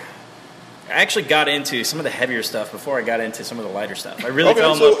I actually got into some of the heavier stuff before I got into some of the lighter stuff. I really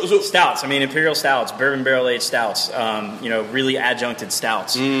fell in love with stouts. I mean, imperial stouts, bourbon barrel-aged stouts, really adjuncted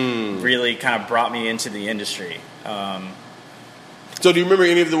stouts really kind of brought me into the industry. So do you remember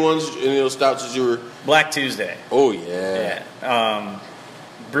any of the ones, any of those stouts that you were... Black Tuesday. Oh, yeah.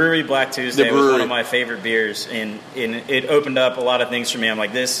 Brewery Black Tuesday was one of my favorite beers, and it opened up a lot of things for me. I'm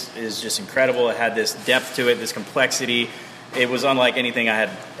like, this is just incredible. It had this depth to it, this complexity. It was unlike anything I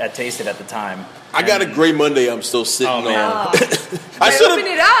had tasted at the time. I got a Gray Monday I'm still sitting on. I open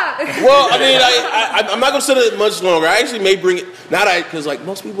it up. Well, I mean, I'm not going to sit it much longer. I actually may bring it, because like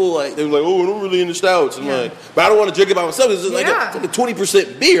most people, like they're like, oh, I'm really into stouts. I'm like, but I don't want to drink it by myself. It's just like a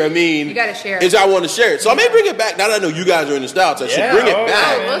 20% beer. I mean, you got to share it. I want to share it. So I may bring it back. Now that I know you guys are into stouts, I should bring it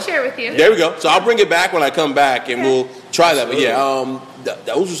back. Oh, we'll share it with you. There we go. So I'll bring it back when I come back, and we'll try that. But yeah,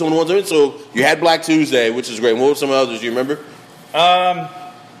 those were some of the ones I mean. So you had Black Tuesday, which is great. What were some others? Do you remember?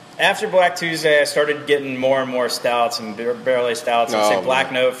 After Black Tuesday, I started getting more and more stouts and barrel-aged stouts. I'd say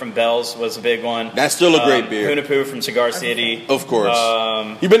Black Note from Bell's was a big one. That's still a great beer. Hunapoo from Cigar City. Of course.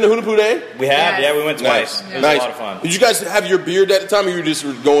 You been to Hunapoo Day? We have. Yes. Yeah, we went twice. Nice. It was a lot of fun. Did you guys have your beard at the time, or you were just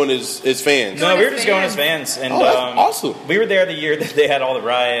going as fans? No, we were just going as fans. And, that's awesome. We were there the year that they had all the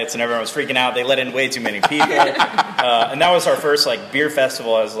riots and everyone was freaking out. They let in way too many people. And that was our first beer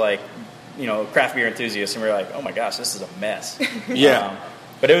festival as craft beer enthusiasts, and we were like, oh my gosh, this is a mess. Yeah.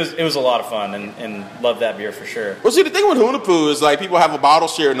 But it was a lot of fun, and loved that beer for sure. Well, see, the thing with Hunapoo is people have a bottle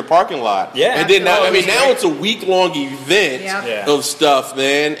share in the parking lot. Yeah. And then now it's a week-long event of stuff,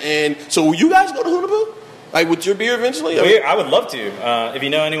 man. And so will you guys go to Hunapoo? With your beer eventually? I would love to. If you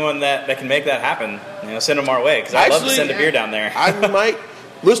know anyone that can make that happen, send them our way, because I'd love to send a beer down there. I might.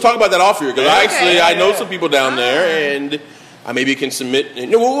 Let's talk about that off here, because I know some people down there, and I maybe can submit.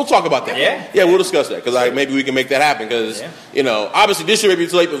 We'll talk about that. Yeah, we'll discuss that, because maybe we can make that happen. Because obviously this year maybe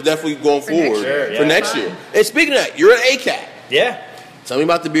it's late, but definitely going forward for next year. And speaking of that, you're at ACAT. Yeah. Tell me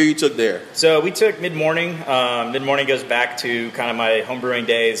about the beer you took there. So we took Mid Morning. Mid Morning goes back to kind of my homebrewing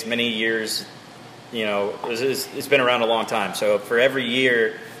days, many years. It's been around a long time. So for every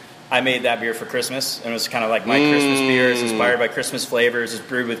year, I made that beer for Christmas, and it was kind of like my Christmas beer. It's inspired by Christmas flavors. It's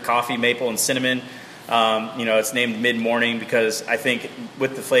brewed with coffee, maple, and cinnamon. It's named Mid Morning because I think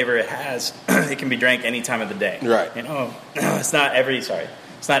with the flavor it has, it can be drank any time of the day. Right. It's not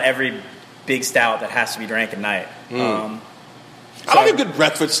every big stout that has to be drank at night. I like a good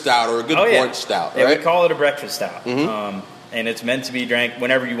breakfast stout or a good brunch stout, right? Yeah, we call it a breakfast stout. Mm-hmm. And it's meant to be drank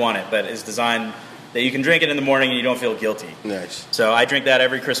whenever you want it, but it's designed that you can drink it in the morning and you don't feel guilty. Nice. So I drink that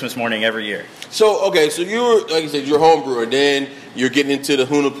every Christmas morning every year. So you were, like you said, you're a home brewer, then you're getting into the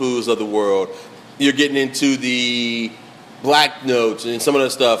Hunapoos of the world. You're getting into the Black Notes and some of that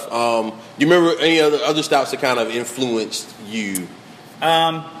stuff. Do you remember any other stouts that kind of influenced you?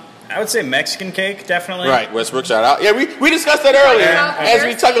 I would say Mexican Cake, definitely. Right, Westbrook, shout out. Yeah, we discussed that earlier as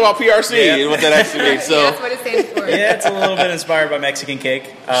we talked about PRC and what that actually means. So. That's what it stands for. Yeah, it's a little bit inspired by Mexican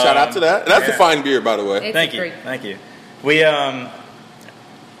Cake. Shout out to that. And that's a fine beer, by the way. Thank you. We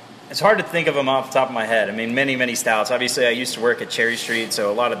it's hard to think of them off the top of my head. I mean, many, many stouts. Obviously, I used to work at Cherry Street,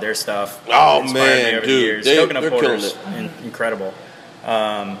 so a lot of their stuff inspired me over the years. Coconut Porter's incredible.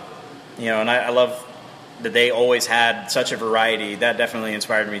 And I love that they always had such a variety. That definitely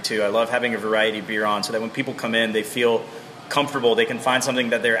inspired me too. I love having a variety beer on, so that when people come in, they feel comfortable. They can find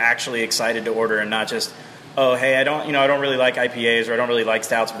something that they're actually excited to order, and not just, oh, hey, I don't really like IPAs, or I don't really like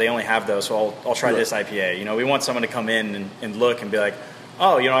stouts, but they only have those, so I'll try this IPA. We want someone to come in and look and be like,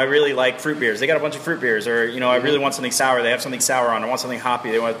 oh, I really like fruit beers. They got a bunch of fruit beers. Or, I really want something sour. They have something sour on. I want something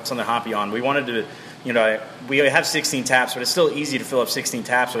hoppy. They want something hoppy on. We wanted to, we have 16 taps, but it's still easy to fill up 16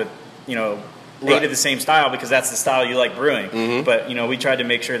 taps with, 8 of the same style, because that's the style you like brewing. Mm-hmm. But, we tried to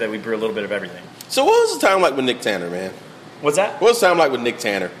make sure that we brew a little bit of everything. So what was the time like with Nick Tanner, man? What's that? What's it sound like with Nick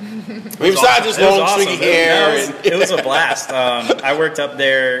Tanner? Besides just long, stringy hair. It was a blast. I worked up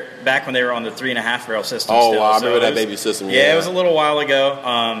there back when they were on the 3.5 barrel system. Oh, wow. I remember that baby system. Yeah, it was a little while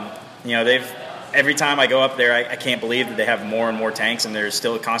ago. Every time I go up there, I can't believe that they have more and more tanks, and they're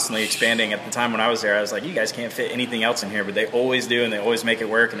still constantly expanding. At the time when I was there, I was like, you guys can't fit anything else in here, but they always do, and they always make it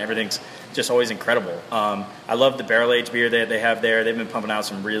work, and everything's just always incredible. I love the barrel-aged beer that they have there. They've been pumping out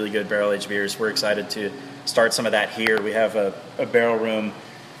some really good barrel-aged beers. We're excited to start some of that here. We have a barrel room.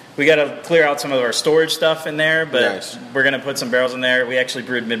 We got to clear out some of our storage stuff in there, but We're going to put some barrels in there. We actually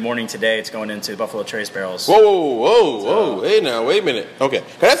brewed mid-morning today. It's going into Buffalo Trace barrels. Whoa. Hey, now, wait a minute. Okay.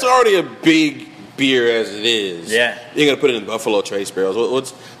 That's already a big beer as it is. Yeah. You're going to put it in Buffalo Trace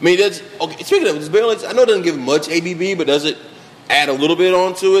barrels. Speaking of this barrel, I know it doesn't give much ABV, but does it add a little bit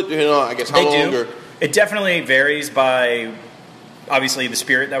onto it? I guess how long? It definitely varies by... obviously the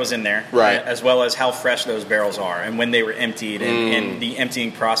spirit that was in there, right, as well as how fresh those barrels are and when they were emptied and the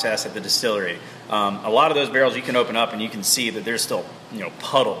emptying process at the distillery. A lot of those barrels you can open up and you can see that there's still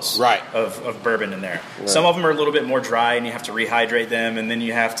puddles of bourbon in there. Right. Some of them are a little bit more dry and you have to rehydrate them and then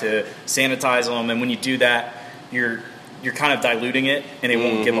you have to sanitize them. And when you do that, you're kind of diluting it and it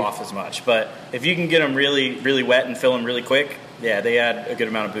won't give off as much. But if you can get them really, really wet and fill them really quick, yeah, they add a good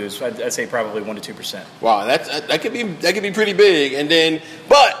amount of booze. I'd say probably 1% to 2%. Wow, that could be pretty big. And then,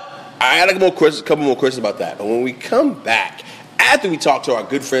 but I got a couple more questions about that. But when we come back, after we talk to our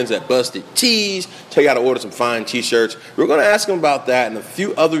good friends at Busted Tees, tell you how to order some fine T-shirts, we're going to ask them about that and a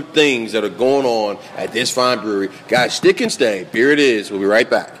few other things that are going on at this fine brewery. Guys, stick and stay. Beer it is. We'll be right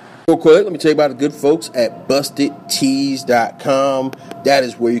back. Real quick, let me tell you about the good folks at BustedTees.com. That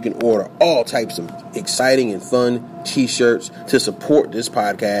is where you can order all types of exciting and fun T-shirts to support this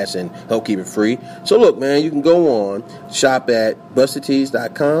podcast and help keep it free. So look, man, you can go on, shop at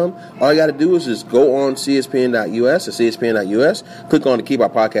BustedTees.com. All you got to do is just go on CSPN.us or CSPN.us, click on the Keep Our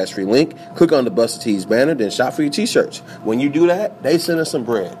Podcast Free link, click on the Busted Tees banner, then shop for your T-shirts. When you do that, they send us some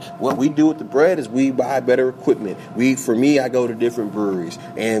bread. What we do with the bread is we buy better equipment. For me, I go to different breweries,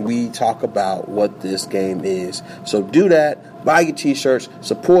 and we talk about what this game is. So do that, buy your T-shirts,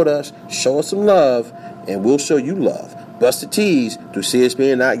 support us, show us some love, and we'll show you love. Busted Tees through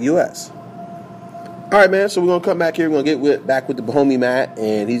CSPN.us. All right, man, so we're going to come back here. We're going to get back with the homie Matt,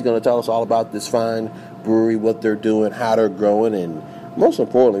 and he's going to tell us all about this fine brewery, what they're doing, how they're growing, and most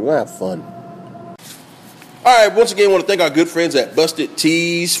importantly, we're going to have fun. All right, once again, I want to thank our good friends at Busted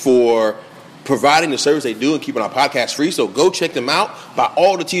Tees for providing the service they do and keeping our podcast free. So go check them out, buy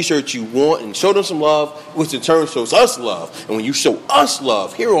all the T-shirts you want, and show them some love, which in turn shows us love. And when you show us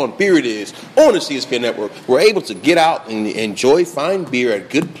love here on Beer It Is on the CSPN Network, we're able to get out and enjoy fine beer at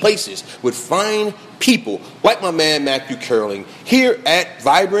good places with fine people like my man Matthew Curling here at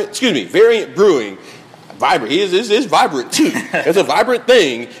Variant Brewing. Vibrant. He is vibrant too. It's a vibrant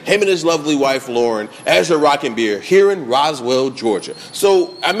thing. Him and his lovely wife Lauren, as they're rocking beer here in Roswell, Georgia.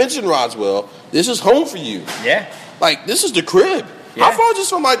 So I mentioned Roswell. This is home for you. Yeah. Like this is the crib. Yeah. How far is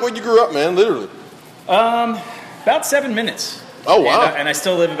this from like where you grew up, man? Literally. About 7 minutes. Oh wow. And I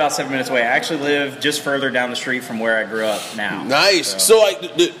still live about 7 minutes away. I actually live just further down the street from where I grew up now. Nice. So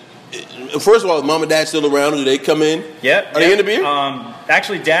like. First of all, is mom and dad still around? Do they come in? Yep. Are they into beer?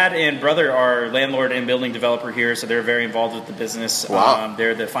 Actually, dad and brother are landlord and building developer here, so they're very involved with the business. Wow.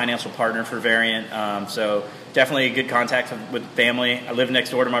 They're the financial partner for Variant, so definitely a good contact with family. I live next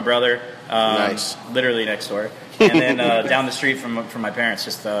door to my brother. Nice. Literally next door. And then down the street from my parents,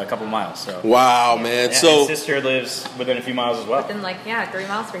 just a couple miles. So. Wow, man. Yeah, so my sister lives within a few miles as well. Within 3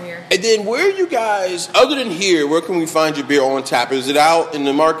 miles from here. And then where are you guys, other than here, where can we find your beer on tap? Is it out in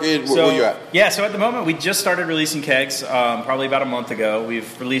the market? Where you at? Yeah, so at the moment we just started releasing kegs probably about a month ago.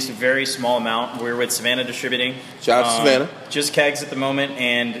 We've released a very small amount. We're with Savannah Distributing. Shout out to Savannah. Just kegs at the moment,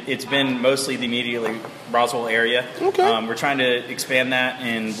 and it's been mostly the immediately Roswell area. Okay. We're trying to expand that,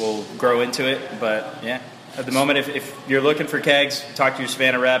 and we'll grow into it. But, yeah. At the moment, if you're looking for kegs, talk to your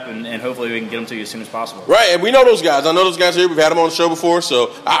Savannah rep, and hopefully we can get them to you as soon as possible. Right, and we know those guys. I know those guys here. We've had them on the show before,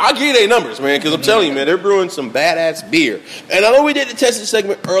 so I'll give you their numbers, man, because I'm telling you, man, they're brewing some badass beer. And I know we did the testing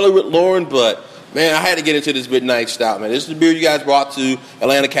segment earlier with Lauren, but, man, I had to get into this Midnight Stout, man. This is the beer you guys brought to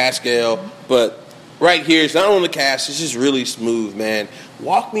Atlanta Cask Ale, but right here, it's not on the cask. It's just really smooth, man.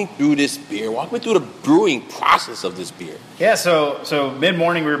 Walk me through this beer. Walk me through the brewing process of this beer. Yeah, so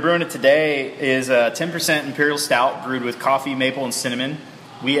mid-morning, we were brewing it today, is a 10% Imperial Stout brewed with coffee, maple, and cinnamon.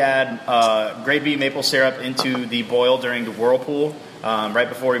 We add Grade B maple syrup into the boil during the whirlpool right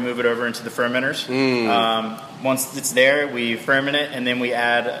before we move it over into the fermenters. Once it's there, we ferment it, and then we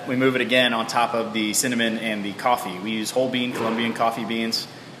move it again on top of the cinnamon and the coffee. We use whole bean Colombian coffee beans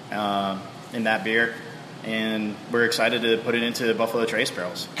in that beer. and we're excited to put it into Buffalo Trace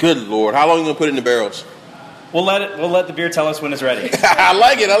barrels. Good Lord. How long are you going to put it in the barrels? We'll let the beer tell us when it's ready. I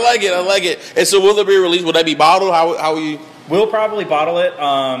like it. And so will the beer release? Will that be bottled? How will you? We'll probably bottle it.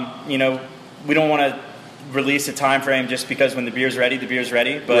 We don't want to release a time frame just because when the beer's ready.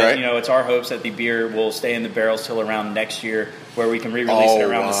 But right. It's our hopes that the beer will stay in the barrels till around next year, where we can re-release it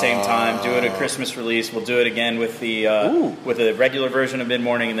around the same time. Do it a Christmas release. We'll do it again with a regular version of Mid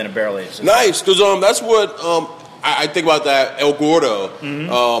Morning and then a barrel aged. Nice, because that's what I think about that. El Gordo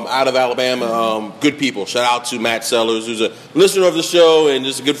out of Alabama. Good people. Shout out to Matt Sellers, who's a listener of the show and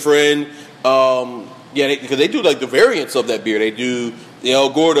just a good friend. Because they do like the variants of that beer. They do the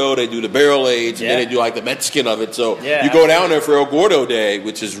El Gordo, they do the barrel aged, and then they do like the Mexican of it. So you go down there for El Gordo Day,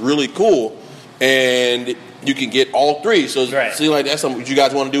 which is really cool, and you can get all three. So it seems like that's something you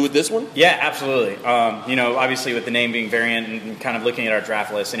guys want to do with this one? Yeah, absolutely. Obviously with the name being variant and kind of looking at our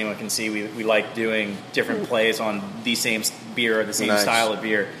draft list, anyone can see we like doing different plays on the same beer or the same style of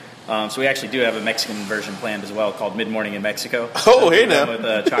beer. So we actually do have a Mexican version planned as well, called Mid Morning in Mexico. Oh, hey now,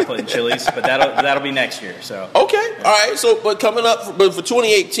 with chocolate and chilies, but that'll be next year. So okay, all right. So, but coming up, for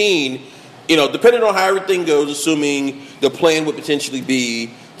 2018, depending on how everything goes, assuming the plan would potentially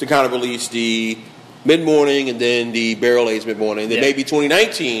be to kind of release the Mid Morning and then the barrel aged Mid Morning, then maybe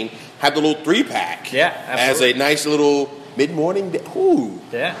 2019 have the little 3-pack. Yeah, absolutely. As a nice little mid-morning day. Ooh.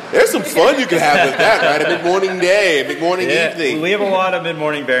 Yeah. There's some fun you can have with that, right? A mid-morning day, a mid-morning evening. We have a lot of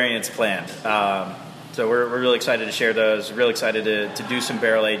mid-morning variants planned. So we're really excited to share those. Really excited to do some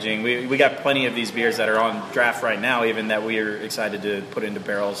barrel aging. We got plenty of these beers that are on draft right now, even that we are excited to put into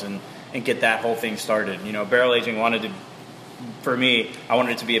barrels and get that whole thing started. Barrel aging for me, I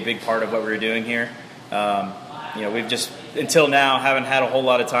wanted it to be a big part of what we were doing here. We've just, until now, haven't had a whole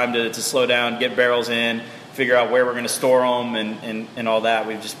lot of time to slow down, get barrels in, figure out where we're going to store them and all that.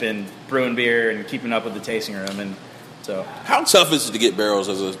 We've just been brewing beer and keeping up with the tasting room. And so, how tough is it to get barrels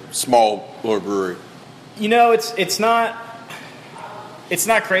as a small little brewery? It's not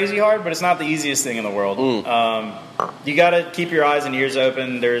crazy hard, but it's not the easiest thing in the world. You got to keep your eyes and ears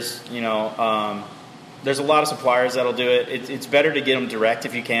open. There's a lot of suppliers that'll do it. It's better to get them direct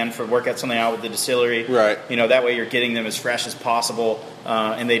if you can, work out something out with the distillery. Right. That way you're getting them as fresh as possible,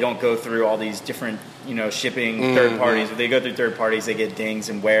 and they don't go through all these different, shipping third parties. If they go through third parties, they get dings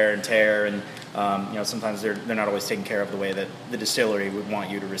and wear and tear, and sometimes they're not always taken care of the way that the distillery would want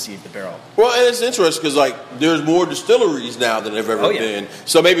you to receive the barrel. Well, and it's interesting because there's more distilleries now than there have ever been.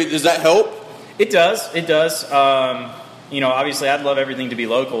 So maybe does that help? It does. Obviously I'd love everything to be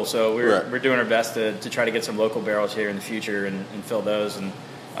local, so we're doing our best to try to get some local barrels here in the future and fill those and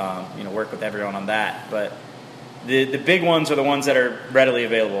work with everyone on that. But the big ones are the ones that are readily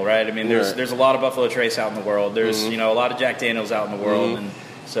available, right? I mean, there's a lot of Buffalo Trace out in the world. There's a lot of Jack Daniels out in the world, and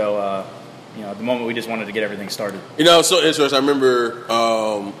so at the moment we just wanted to get everything started. It's so interesting. I remember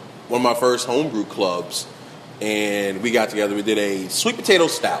one of my first homebrew clubs, and we got together. We did a sweet potato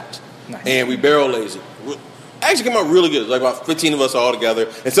stout, and we barrel aged it. Actually came out really good. It was like about 15 of us all together.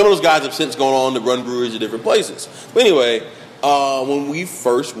 And some of those guys have since gone on to run breweries at different places. But anyway, when we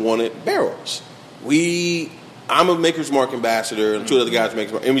first wanted barrels, I'm a Maker's Mark ambassador, and two other guys are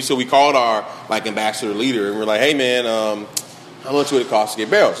Maker's Mark. And so we called our ambassador leader, and we're like, hey, man, how much would it cost to get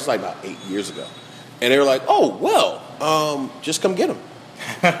barrels? It's like about 8 years ago. And they were like, oh, well, just come get them.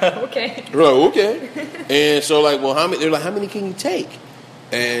 Okay. We're like, okay. And so well, how many? They're like, how many can you take?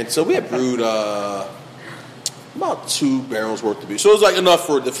 And so we had brewed about 2 barrels worth of beer. So it was like enough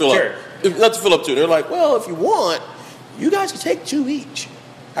to fill up. Enough to fill up 2. They're like, well, if you want, you guys can take 2 each.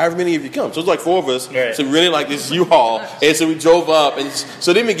 However many of you come. So it's like 4 of us. Right. So we really like this U-Haul. And so we drove up. And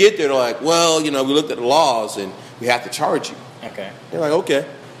so then we get there. They're like, well, we looked at the laws and we have to charge you. Okay. They're like, okay.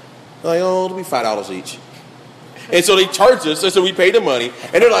 They're like, it'll be $5 each. And so they charged us. And so we paid the money.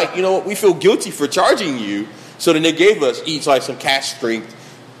 And they're like, we feel guilty for charging you. So then they gave us each some cash strength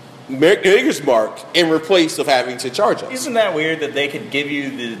Maker's Mark in replace of having to charge us. Isn't that weird that they could give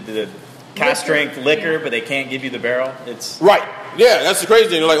you the cask strength liquor, but they can't give you the barrel? It's right. Yeah, that's the crazy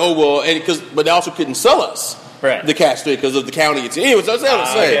thing. They're like, oh well, but they also couldn't sell us the cask strength because of the county it's in. Anyway, so I say all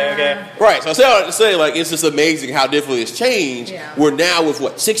to say, okay. Right. So I say all to say, it's just amazing how differently it's changed. Yeah. We're now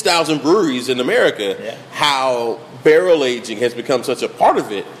with 6,000 breweries in America. How barrel aging has become such a part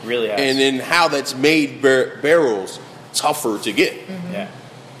of it. Really has. And then how that's made barrels tougher to get. Mm-hmm. Yeah.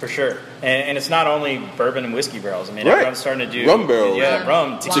 For sure. And it's not only bourbon and whiskey barrels. I mean, everyone's starting to do rum barrels. Yeah,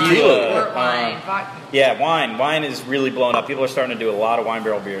 rum, tequila. Wine. Yeah, wine. Wine is really blowing up. People are starting to do a lot of wine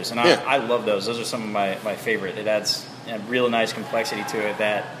barrel beers. And I love those. Those are some of my favorite. It adds a real nice complexity to it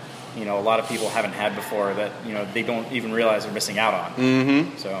that a lot of people haven't had before that, they don't even realize they're missing out on.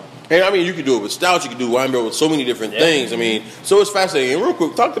 Mm-hmm. So, and I mean, you can do it with stouts, you can do wine barrel with so many different things. I mean, so it's fascinating. And real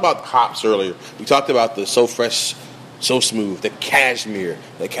quick, we talked about hops earlier. We talked about the So Fresh, So Smooth, the cashmere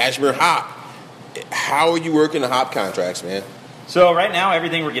hop. How are you working the hop contracts, man? So right now,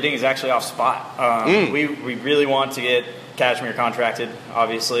 everything we're getting is actually off spot. We really want to get cashmere contracted,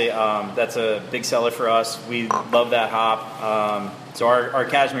 obviously. That's a big seller for us. We love that hop. So our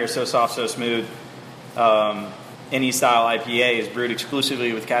cashmere is So Soft, So Smooth. Any style IPA is brewed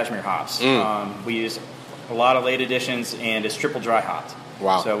exclusively with cashmere hops. We use a lot of late additions, and it's triple dry hopped.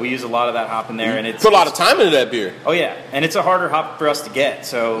 Wow. So we use a lot of that hop in there. And it's put a lot of time into that beer. Oh, yeah. And it's a harder hop for us to get.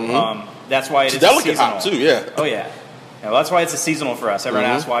 So that's why it is delicate seasonal. hop, too, yeah. Oh, yeah. That's why it's a seasonal for us. Everyone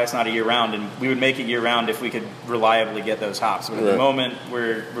asks why it's not a year-round, and we would make it year-round if we could reliably get those hops. But at the moment,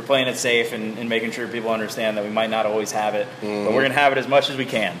 we're playing it safe and making sure people understand that we might not always have it, but we're going to have it as much as we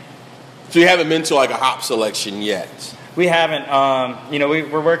can. So you haven't been to like a hop selection yet? We haven't.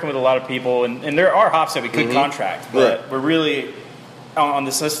 We're working with a lot of people, and there are hops that we could contract, but we're really on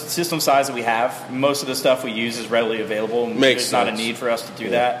the system size that we have. Most of the stuff we use is readily available, and there's not a need for us to do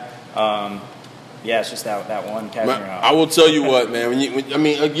that. It's just that one cashmere hop. I will tell you what, man.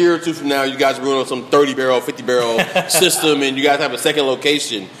 A year or two from now, you guys are going on some 30-barrel, 50-barrel system, and you guys have a second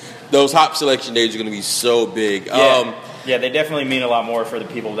location. Those hop selection days are going to be so big. Yeah, they definitely mean a lot more for the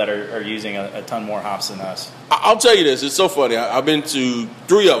people that are using a ton more hops than us. I'll tell you this. It's so funny. I've been to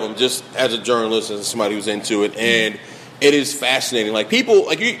 3 of them just as a journalist and as somebody who's into it, and it is fascinating. Like people,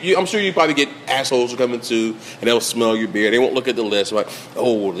 like you, I'm sure you probably get assholes who come into and they'll smell your beer. They won't look at the list like,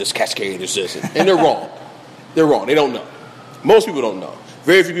 oh, this Cascade, this, and they're wrong. They're wrong. They don't know. Most people don't know.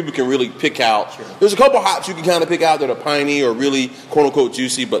 Very few people can really pick out. Sure. There's a couple hops you can kind of pick out that are piney or really quote unquote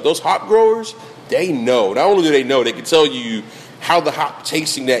juicy, but those hop growers, they know. Not only do they know, they can tell you how the hop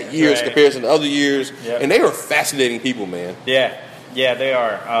tasting that year is compared to other years, and they are fascinating people, man. Yeah, they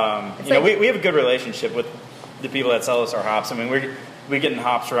are. We have a good relationship with the people that sell us our hops. I mean, we're getting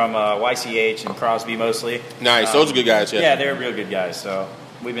hops from YCH and Crosby mostly. Nice. Those are good guys, yeah, they're real good guys, so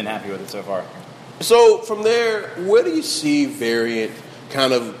we've been happy with it so far. So from there, where do you see Variant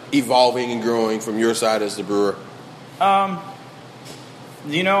kind of evolving and growing from your side as the brewer?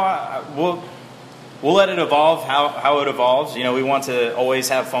 We'll let it evolve how it evolves. We want to always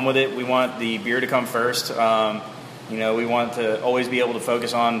have fun with it. We want the beer to come first. We want to always be able to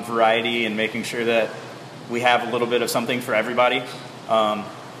focus on variety and making sure that we have a little bit of something for everybody.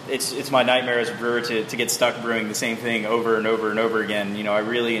 It's my nightmare as a brewer to get stuck brewing the same thing over and over and over again. I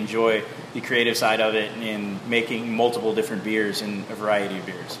really enjoy the creative side of it and making multiple different beers and a variety of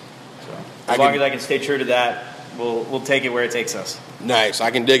beers. So as long as I can stay true to that, we'll take it where it takes us. Nice. I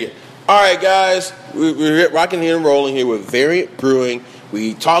can dig it. All right, guys. We're rocking here and rolling here with Variant Brewing.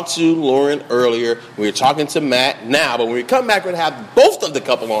 We talked to Lauren earlier. We were talking to Matt now, but when we come back, we're going to have both of the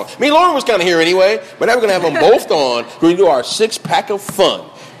couple on. Lauren was kind of here anyway, but now we're going to have them both on. We're going to do our 6-pack of fun.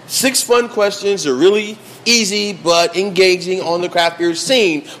 6 fun questions are really easy but engaging on the craft beer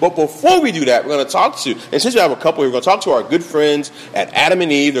scene. But before we do that, we're going to talk to, and since we have a couple, we're going to talk to our good friends at Adam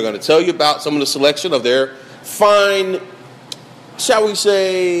and Eve. They're going to tell you about some of the selection of their fine, shall we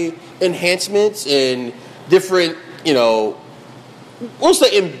say, enhancements and different, we'll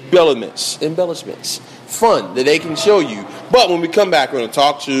say embellishments, fun that they can show you. But when we come back, we're going to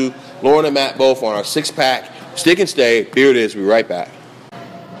talk to Lauren and Matt both on our 6-pack. Stick and stay. Beer it is. We'll be right back.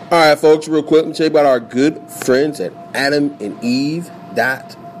 All right, folks, real quick, let me tell you about our good friends at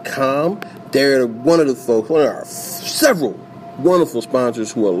AdamandEve.com. They're one of our several wonderful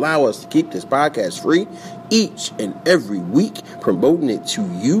sponsors who allow us to keep this podcast free each and every week, promoting it to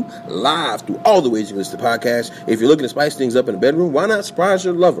you live through all the ways you can listen to the podcast. If you're looking to spice things up in the bedroom, why not surprise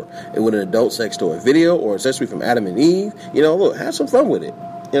your lover and with an adult sex toy video or accessory from Adam and Eve? Look, have some fun with it.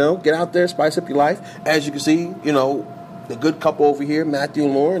 Get out there, spice up your life. As you can see, the good couple over here, Matthew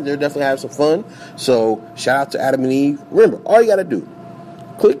and Lauren, they're definitely having some fun. So shout out to Adam and Eve. Remember, all you got to do,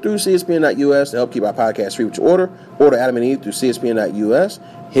 click through CSPN.us to help keep our podcast free with your order. Order Adam and Eve through CSPN.us.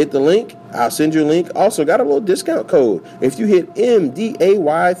 Hit the link. I'll send you a link. Also, got a little discount code. If you hit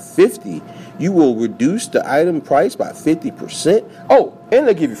MDAY50, you will reduce the item price by 50%. Oh, and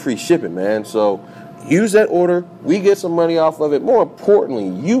they give you free shipping, man. So use that order. We get some money off of it. More importantly,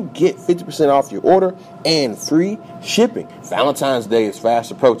 you get 50% off your order and free shipping. Valentine's Day is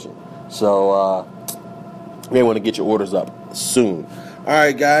fast approaching. So you may want to get your orders up soon. All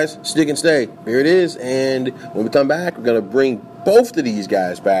right, guys, stick and stay. Here it is. And when we come back, we're going to bring both of these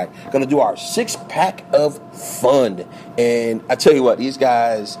guys back. Going to do our 6-pack of fun. And I tell you what, these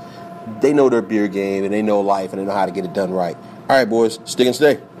guys, they know their beer game, and they know life, and they know how to get it done right. All right, boys, stick and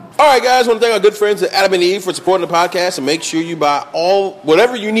stay. All right, guys, I want to thank our good friends at Adam and Eve for supporting the podcast, and make sure you buy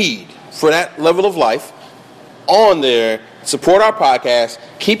whatever you need for that level of life on there. Support our podcast.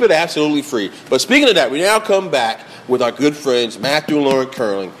 Keep it absolutely free. But speaking of that, we now come back with our good friends Matthew and Lauren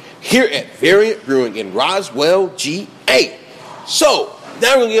Curling here at Variant Brewing in Roswell, GA. So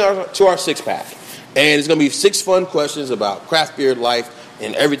now we're going to get to our six-pack. And it's going to be 6 fun questions about craft beer life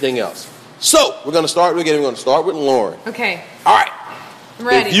and everything else. So we're going to start with Lauren. Okay. All right. I'm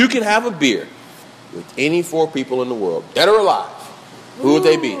ready. If you could have a beer with any 4 people in the world, dead or alive, who would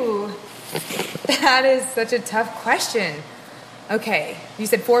they be? That is such a tough question. Okay. You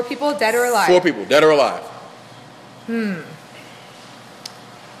said 4 people, dead or alive? 4 people, dead or alive. Are you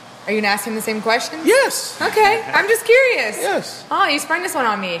going to ask him the same question? Yes. Okay. I'm just curious. Yes. Oh, you sprung this one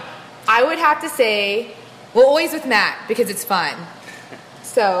on me. I would have to say, well, always with Matt, because it's fun.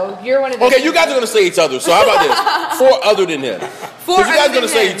 So you're one of the. Okay, you guys are going to say each other. So how about this? 4 other than him. 4 Because you guys are other going to than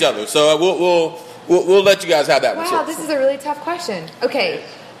say him. each other. So we'll let you guys have that one. Wow, this is a really tough question. Okay,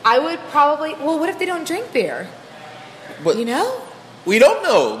 I would probably. Well, what if they don't drink beer? But You know? we don't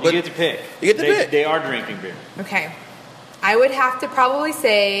know. But You get to pick. You get to pick. They are drinking beer. Okay, I would have to probably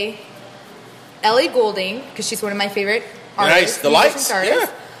say Ellie Goulding, because she's one of my favorite artists. Nice, the lights,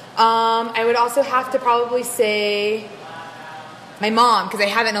 artists. I would also have to probably say my mom, because I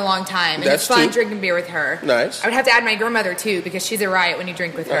haven't in a long time. And That's it's fun 2. drinking beer with her. Nice. I would have to add my grandmother, too, because she's a riot when you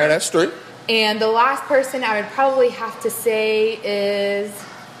drink with her. All right, that's 3. And the last person I would probably have to say is,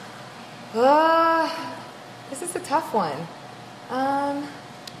 this is a tough one.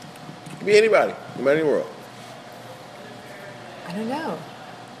 It could be anybody in the world. I don't know.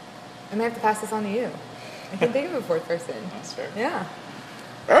 I may have to pass this on to you. I can think of a 4th person. That's fair. Yeah.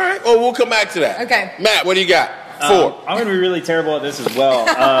 All right. Well, we'll come back to that. Okay. Matt, what do you got? 4. I'm going to be really terrible at this as well.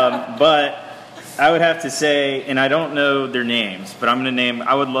 But I would have to say, and I don't know their names, but I'm going to name,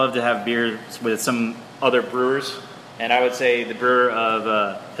 I would love to have beers with some other brewers. And I would say the brewer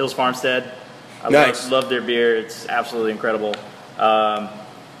of Hills Farmstead. I Nice. love their beer. It's absolutely incredible. I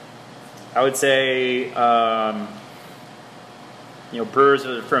would say,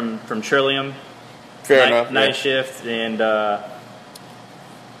 brewers from Trillium. Fair enough. Night yeah. Shift, and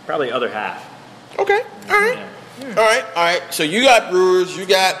probably other half. Okay. All right. Yeah. All right. So you got brewers, you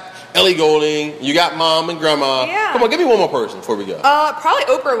got Ellie Goulding, you got mom and grandma. Yeah. Come on, give me one more person before we go. Probably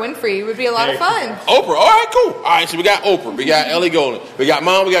Oprah Winfrey would be a lot of fun. Oprah. All right, cool. All right, so we got Oprah, we got Ellie Goulding, we got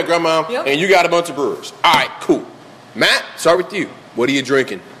mom, we got grandma, Yep. and you got a bunch of brewers. All right, cool. Matt, start with you. What are you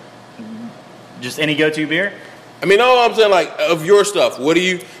drinking? Just any go-to beer? I mean, all I'm saying, like, of your stuff, what do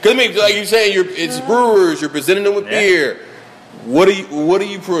you? Because I mean, like you're saying, it's brewers. You're presenting them with beer. What are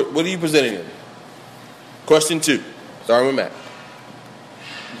you presenting them? Question 2. Starting with Matt.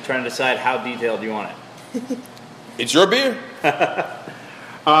 I'm trying to decide how detailed you want it. It's your beer.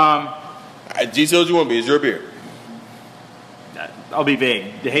 Details you want to be. It's your beer. I'll be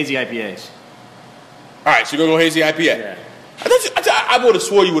vague. The hazy IPAs. All right, so you're gonna go hazy IPA. Yeah. I would have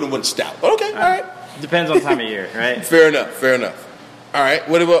swore you would have went stout. But okay, all right. Depends on time of year, right? Fair enough. All right,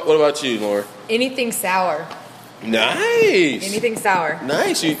 what about you, Laura? Anything sour. Nice. Anything sour.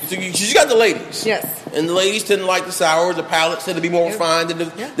 Nice. She's got the ladies. Yes. And the ladies tend to like the sour. The palates tend to be more Yep. refined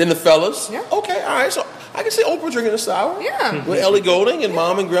Yep. than the fellas. Yep. Okay, all right. So I can see Oprah drinking a sour. Yeah. With Ellie Goulding and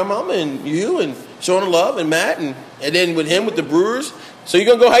mom and grandmama and you and showing the love and Matt and then with him with the brewers. So you're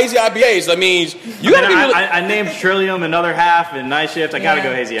gonna go hazy IPAs. That means you gotta be really, I named Trillium another half and Night Shift. I gotta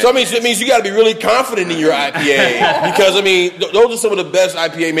go hazy IPA. so it means you got to be really confident in your IPA because I mean those are some of the best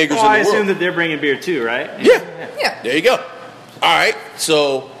IPA makers Well, in the I world. assume that they're bringing beer too, right? Yeah. Yeah. There you go. All right.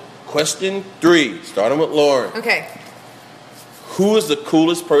 So question 3, starting with Lauren. Okay. Who is the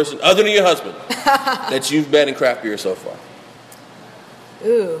coolest person other than your husband that you've met in craft beer so far?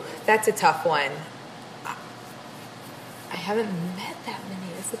 Ooh, that's a tough one. I haven't met that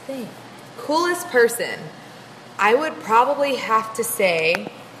many. That's the thing. Coolest person. I would probably have to say.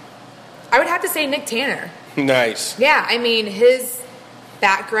 Nick Tanner. Nice. Yeah, I mean his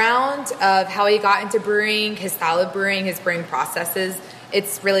background of how he got into brewing, his style of brewing, his brewing processes.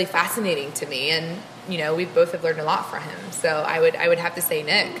 It's really fascinating to me, and we both have learned a lot from him. So I would have to say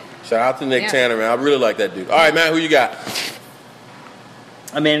Nick. Shout out to Nick Yeah. Tanner, man. I really like that dude. All right, man. Who you got?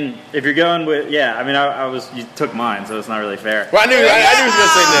 I mean, if you're going with, you took mine, so it's not really fair. Well, I knew you were going to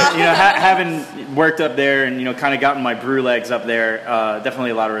say Nick. Having worked up there and, kind of gotten my brew legs up there, definitely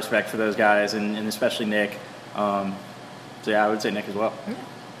a lot of respect for those guys, and especially Nick. So, yeah, I would say Nick as well.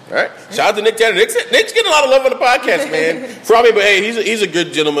 All right. Shout out to Nick Tanner. Nick's getting a lot of love on the podcast, man. Probably, but hey, he's a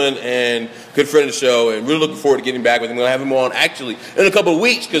good gentleman and good friend of the show, and really looking forward to getting back with him. We're going to have him on actually in a couple of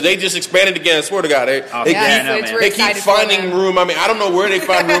weeks because they just expanded again. I swear to God. They keep finding room. I mean, I don't know where they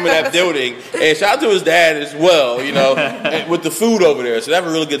find room in that building. And shout out to his dad as well, you know, with the food over there. So they have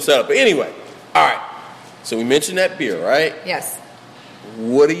a really good setup. But anyway, all right. So we mentioned that beer, right? Yes.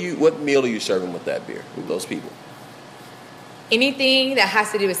 What meal are you serving with that beer, with those people? Anything that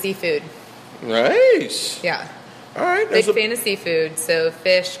has to do with seafood. Nice. Yeah. All right. Big fan of seafood. So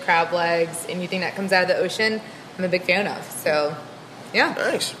fish, crab legs, anything that comes out of the ocean, I'm a big fan of. So, yeah.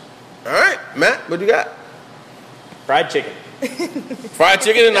 Nice. All right. Matt, what you got? Fried chicken. Fried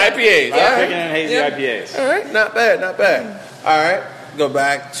chicken and IPAs. Fried chicken and hazy IPAs. All right. Not bad. All right. Go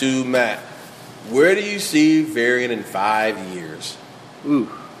back to Matt. Where do you see Varian in 5 years? Ooh.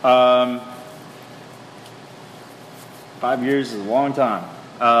 5 years is a long time.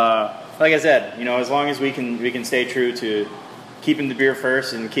 Like I said, you know, as long as we can stay true to keeping the beer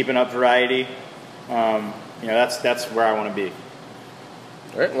first and keeping up variety, you know, that's where I want to be.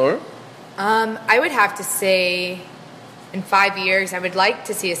 All right, Lauren? I would have to say in 5 years, I would like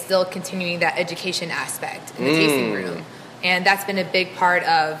to see us still continuing that education aspect in the tasting room. And that's been a big part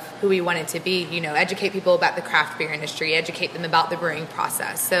of who we wanted to be, you know, educate people about the craft beer industry, educate them about the brewing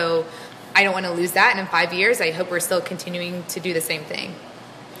process. So I don't want to lose that. And in 5 years, I hope we're still continuing to do the same thing.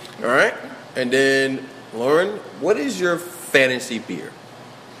 All right. And then, Lauren, what is your fantasy beer?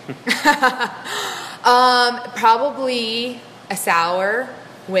 Probably a sour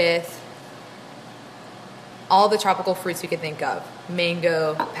with all the tropical fruits you could think of.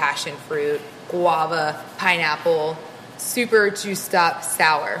 Mango, passion fruit, guava, pineapple, super juiced up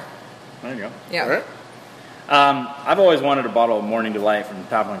sour. There you go. Yeah. All right. I've always wanted a bottle of Morning Delight from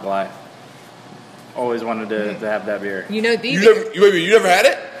Top and Goliath. Always wanted to have that beer. You know, You never had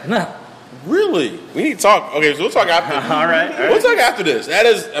it? No. Really? We need to talk. Okay, so we'll talk after. All right. We'll talk after this. That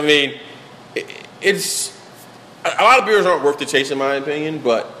is, I mean, it's a lot of beers aren't worth the chase in my opinion,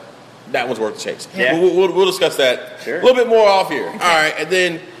 but that one's worth the chase. Yeah. We'll discuss that a little bit more off here. Okay. All right, and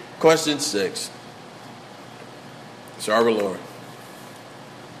then question 6. Start with Lauren.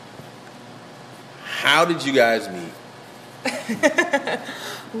 How did you guys meet?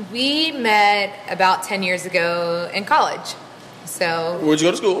 We met about 10 years ago in college. So Where'd you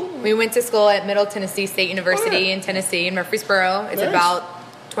go to school? We went to school at Middle Tennessee State University in Tennessee, in Murfreesboro. It's about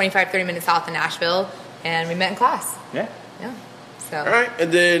 25, 30 minutes south of Nashville. And we met in class. Yeah. Yeah. So. All right,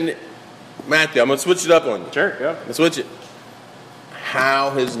 and then Matthew, I'm going to switch it up on you. Sure, go. Let's switch it.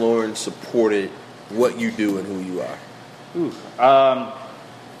 How has Lauren supported what you do and who you are?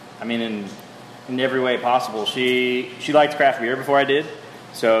 I mean, in every way possible. She liked craft beer before I did.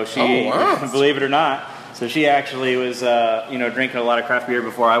 So she, believe it or not, so she actually was, drinking a lot of craft beer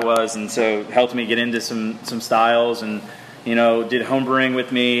before I was, and so helped me get into some styles, and did homebrewing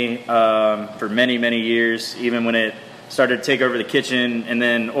with me for many, many years, even when it started to take over the kitchen, and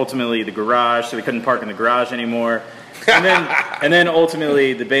then ultimately the garage, so we couldn't park in the garage anymore, and then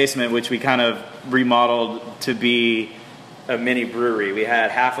ultimately the basement, which we kind of remodeled to be a mini brewery. We had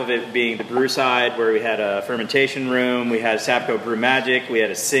half of it being the brew side, where we had a fermentation room, we had Sapco Brew Magic, we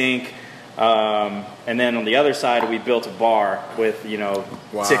had a sink, and then on the other side we built a bar with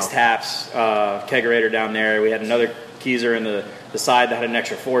 6 taps, kegerator down there. We had another keezer in the side that had an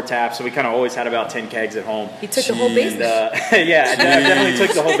extra 4 taps, so we kind of always had about 10 kegs at home. He took the whole basement. Yeah, definitely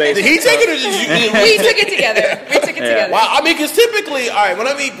took the whole basement. Did he take it or did you? We took it together. Together. Wow, I mean, because typically, all right, when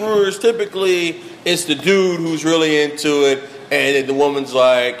I meet brewers, typically it's the dude who's really into it, and then the woman's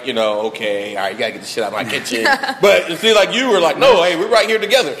like, okay, all right, you gotta get the shit out of my kitchen. But it seems like you were like, no, hey, we're right here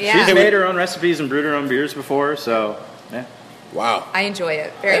together. Yeah. She's made her own recipes and brewed her own beers before, so yeah. Wow. I enjoy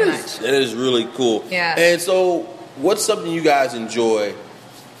it very much. That is really cool. Yeah. And so, what's something you guys enjoy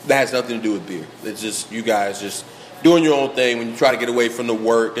that has nothing to do with beer? It's just you guys just doing your own thing when you try to get away from the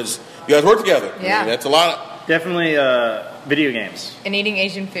work. Because you guys work together. Yeah. I mean, that's a lot of... Definitely video games. And eating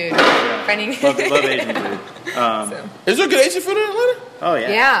Asian food. Yeah. Love Asian food. Is there good Asian food in Atlanta? Oh,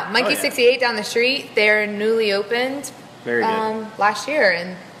 yeah. Yeah. Monkey 68 down the street. They're newly opened Very good. last year.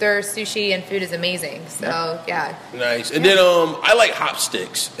 And their sushi and food is amazing. So, yeah. Nice. And then I like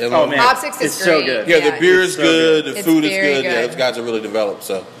Hopsticks. Oh, man. Hopsticks is It's great. so good. Yeah, the beer is so good. good. The It's food is very good. Yeah, good. those guys are really developed.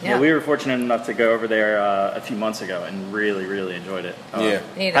 So Yeah. We were fortunate enough to go over there a few months ago and really, really enjoyed it. Yeah.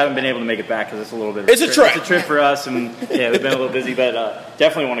 Haven't been able to make it back because it's a little bit of It's a trek. It's a trip for us, and yeah, we've been a little busy, but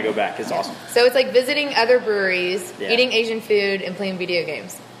definitely want to go back. It's awesome. So it's like visiting other breweries, Yeah. eating Asian food, and playing video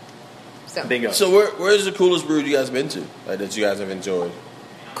games. So Bingo. where's the coolest brew you guys been to that you guys have enjoyed?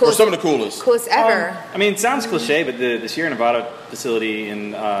 Or some of the coolest? Coolest ever. I mean, it sounds cliche, but the Sierra Nevada facility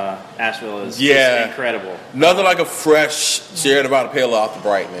in Asheville is incredible. Nothing like a fresh Sierra Nevada Pale Ale off the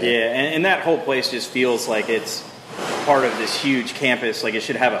bright, man. Yeah, and that whole place just feels like it's part of this huge campus. Like it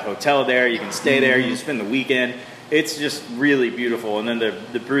should have a hotel there. You can stay there. You spend the weekend. It's just really beautiful. And then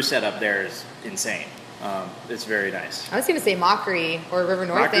the brew setup there is insane. It's very nice. I was going to say Mockery or River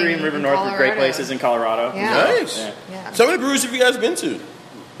North. Mockery and River North are great places in Colorado. Yeah. Nice. Yeah. So how many breweries have you guys been to?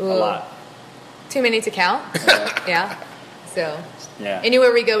 A lot. Too many to count. Yeah. So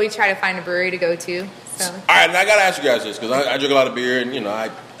anywhere we go, we try to find a brewery to go to. So. All right, and I got to ask you guys this because I drink a lot of beer, and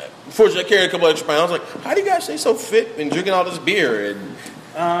unfortunately I carry a couple extra pounds. Like, how do you guys stay so fit and drinking all this beer?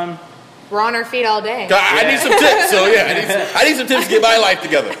 And we're on our feet all day. I need some tips. So I need some tips to get my life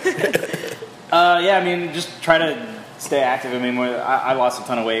together. I mean, just try to stay active. I mean, I lost a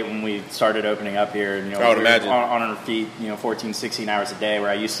ton of weight when we started opening up here. I would imagine. On our feet, 14, 16 hours a day, where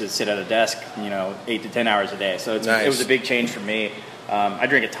I used to sit at a desk, 8 to 10 hours a day. So it was a big change for me. I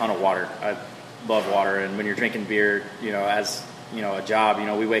drink a ton of water. I love water, and when you're drinking beer, as a job,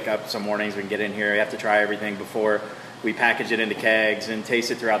 we wake up some mornings, we can get in here, we have to try everything before we package it into kegs and taste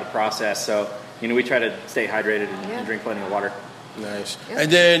it throughout the process. So, we try to stay hydrated and drink plenty of water. Nice. Yep.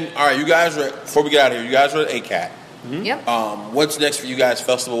 And then, all right, you guys before we get out of here, you guys are at ACAT. Mm-hmm. Yep. What's next for you guys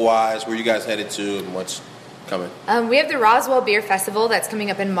festival-wise? Where you guys headed to and what's coming? We have the Roswell Beer Festival that's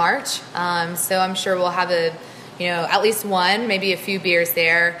coming up in March. So I'm sure we'll have at least one, maybe a few beers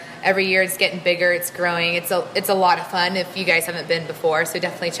there. Every year it's getting bigger, it's growing. It's a lot of fun if you guys haven't been before, so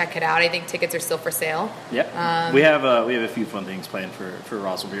definitely check it out. I think tickets are still for sale. Yep. We have a few fun things planned for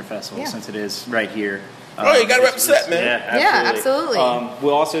Roswell Beer Festival since it is right here. You got to represent, man. Yeah, absolutely.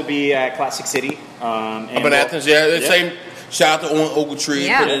 We'll also be at Classic City. Up in Athens, Same. Shout out to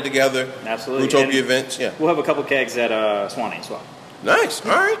Ogletree putting it together. Absolutely. Brewtopia events, We'll have a couple kegs at Swanee as well. Nice.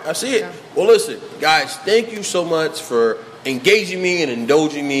 All right. I see it. Well, listen, guys, thank you so much for engaging me and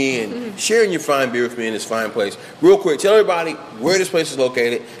indulging me and sharing your fine beer with me in this fine place. Real quick, tell everybody where this place is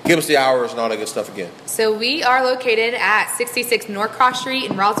located. Give us the hours and all that good stuff again. So we are located at 66 Norcross Street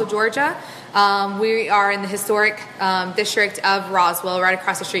in Roswell, Georgia. We are in the historic district of Roswell, right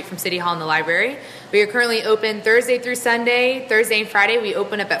across the street from City Hall and the library. We are currently open Thursday through Sunday. Thursday and Friday, we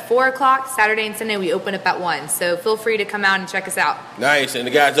open up at 4 o'clock. Saturday and Sunday, we open up at 1. So feel free to come out and check us out. Nice. And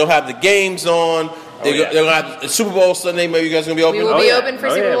the guys, they'll have the games on. They'll have the Super Bowl Sunday. Maybe you guys going to be open? We will be open for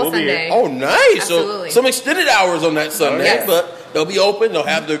Super Bowl Sunday. Oh, nice. Absolutely. So some extended hours on that Sunday. Yes. But they'll be open. They'll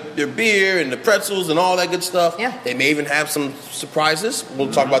have their beer and the pretzels and all that good stuff. Yeah. They may even have some surprises.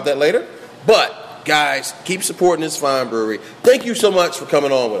 We'll talk about that later. But guys, keep supporting this fine brewery. Thank you so much for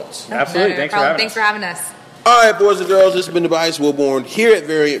coming on with us. Absolutely. Thanks for having us. All right, boys and girls, this has been Tobias Wilborn here at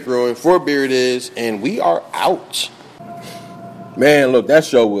Variant Brewing for Beer It Is, and we are out. Man, look, that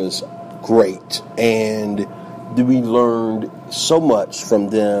show was great, and we learned so much from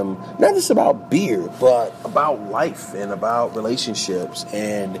them, not just about beer, but about life and about relationships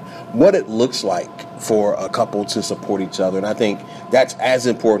and what it looks like for a couple to support each other. And I think that's as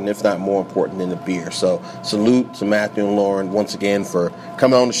important, if not more important, than the beer. So salute to Matthew and Lauren once again for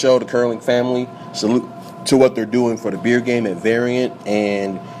coming on the show, the Curling family. Salute to what they're doing for the beer game at Variant,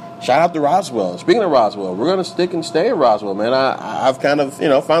 and shout out to Roswell. Speaking of Roswell, we're going to stick and stay at Roswell, man. I've kind of,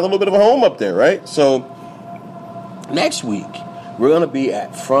 found a little bit of a home up there, right? So next week, we're going to be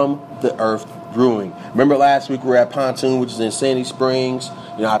at From the Earth Brewing. Remember last week we were at Pontoon, which is in Sandy Springs.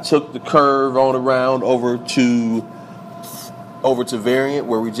 I took the curve on around over to Variant,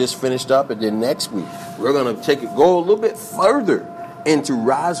 where we just finished up, and then next week we're going to go a little bit further into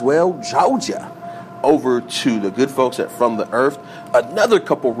Roswell, Georgia, over to the good folks at From the Earth, another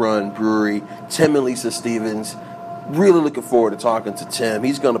couple-run brewery, Tim and Lisa Stevens. Really looking forward to talking to Tim.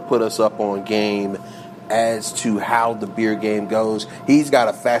 He's going to put us up on game as to how the beer game goes. He's got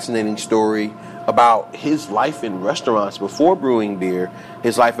a fascinating story about his life in restaurants before brewing beer,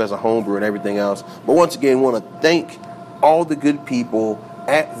 his life as a home brewer and everything else. But once again, want to thank all the good people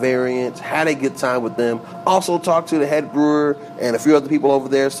at Variant, had a good time with them. Also talked to the head brewer and a few other people over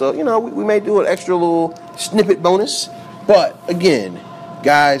there. So, we may do an extra little snippet bonus. But again,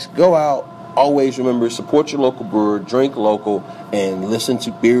 guys, go out. Always remember, support your local brewer, drink local, and listen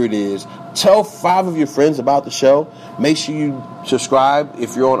to Beer It Is. Tell 5 of your friends about the show. Make sure you subscribe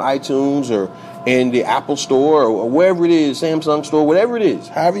if you're on iTunes or in the Apple Store or wherever it is, Samsung Store, whatever it is,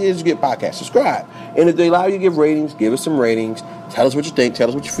 however it is you get podcasts, subscribe. And if they allow you to give ratings, give us some ratings. Tell us what you think. Tell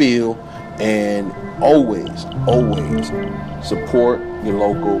us what you feel. And always, always support your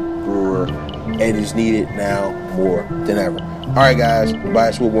local brewer. It is needed now more than ever. All right, guys.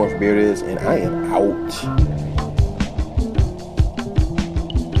 Tobias Wilborn for Beer It Is, and I am out.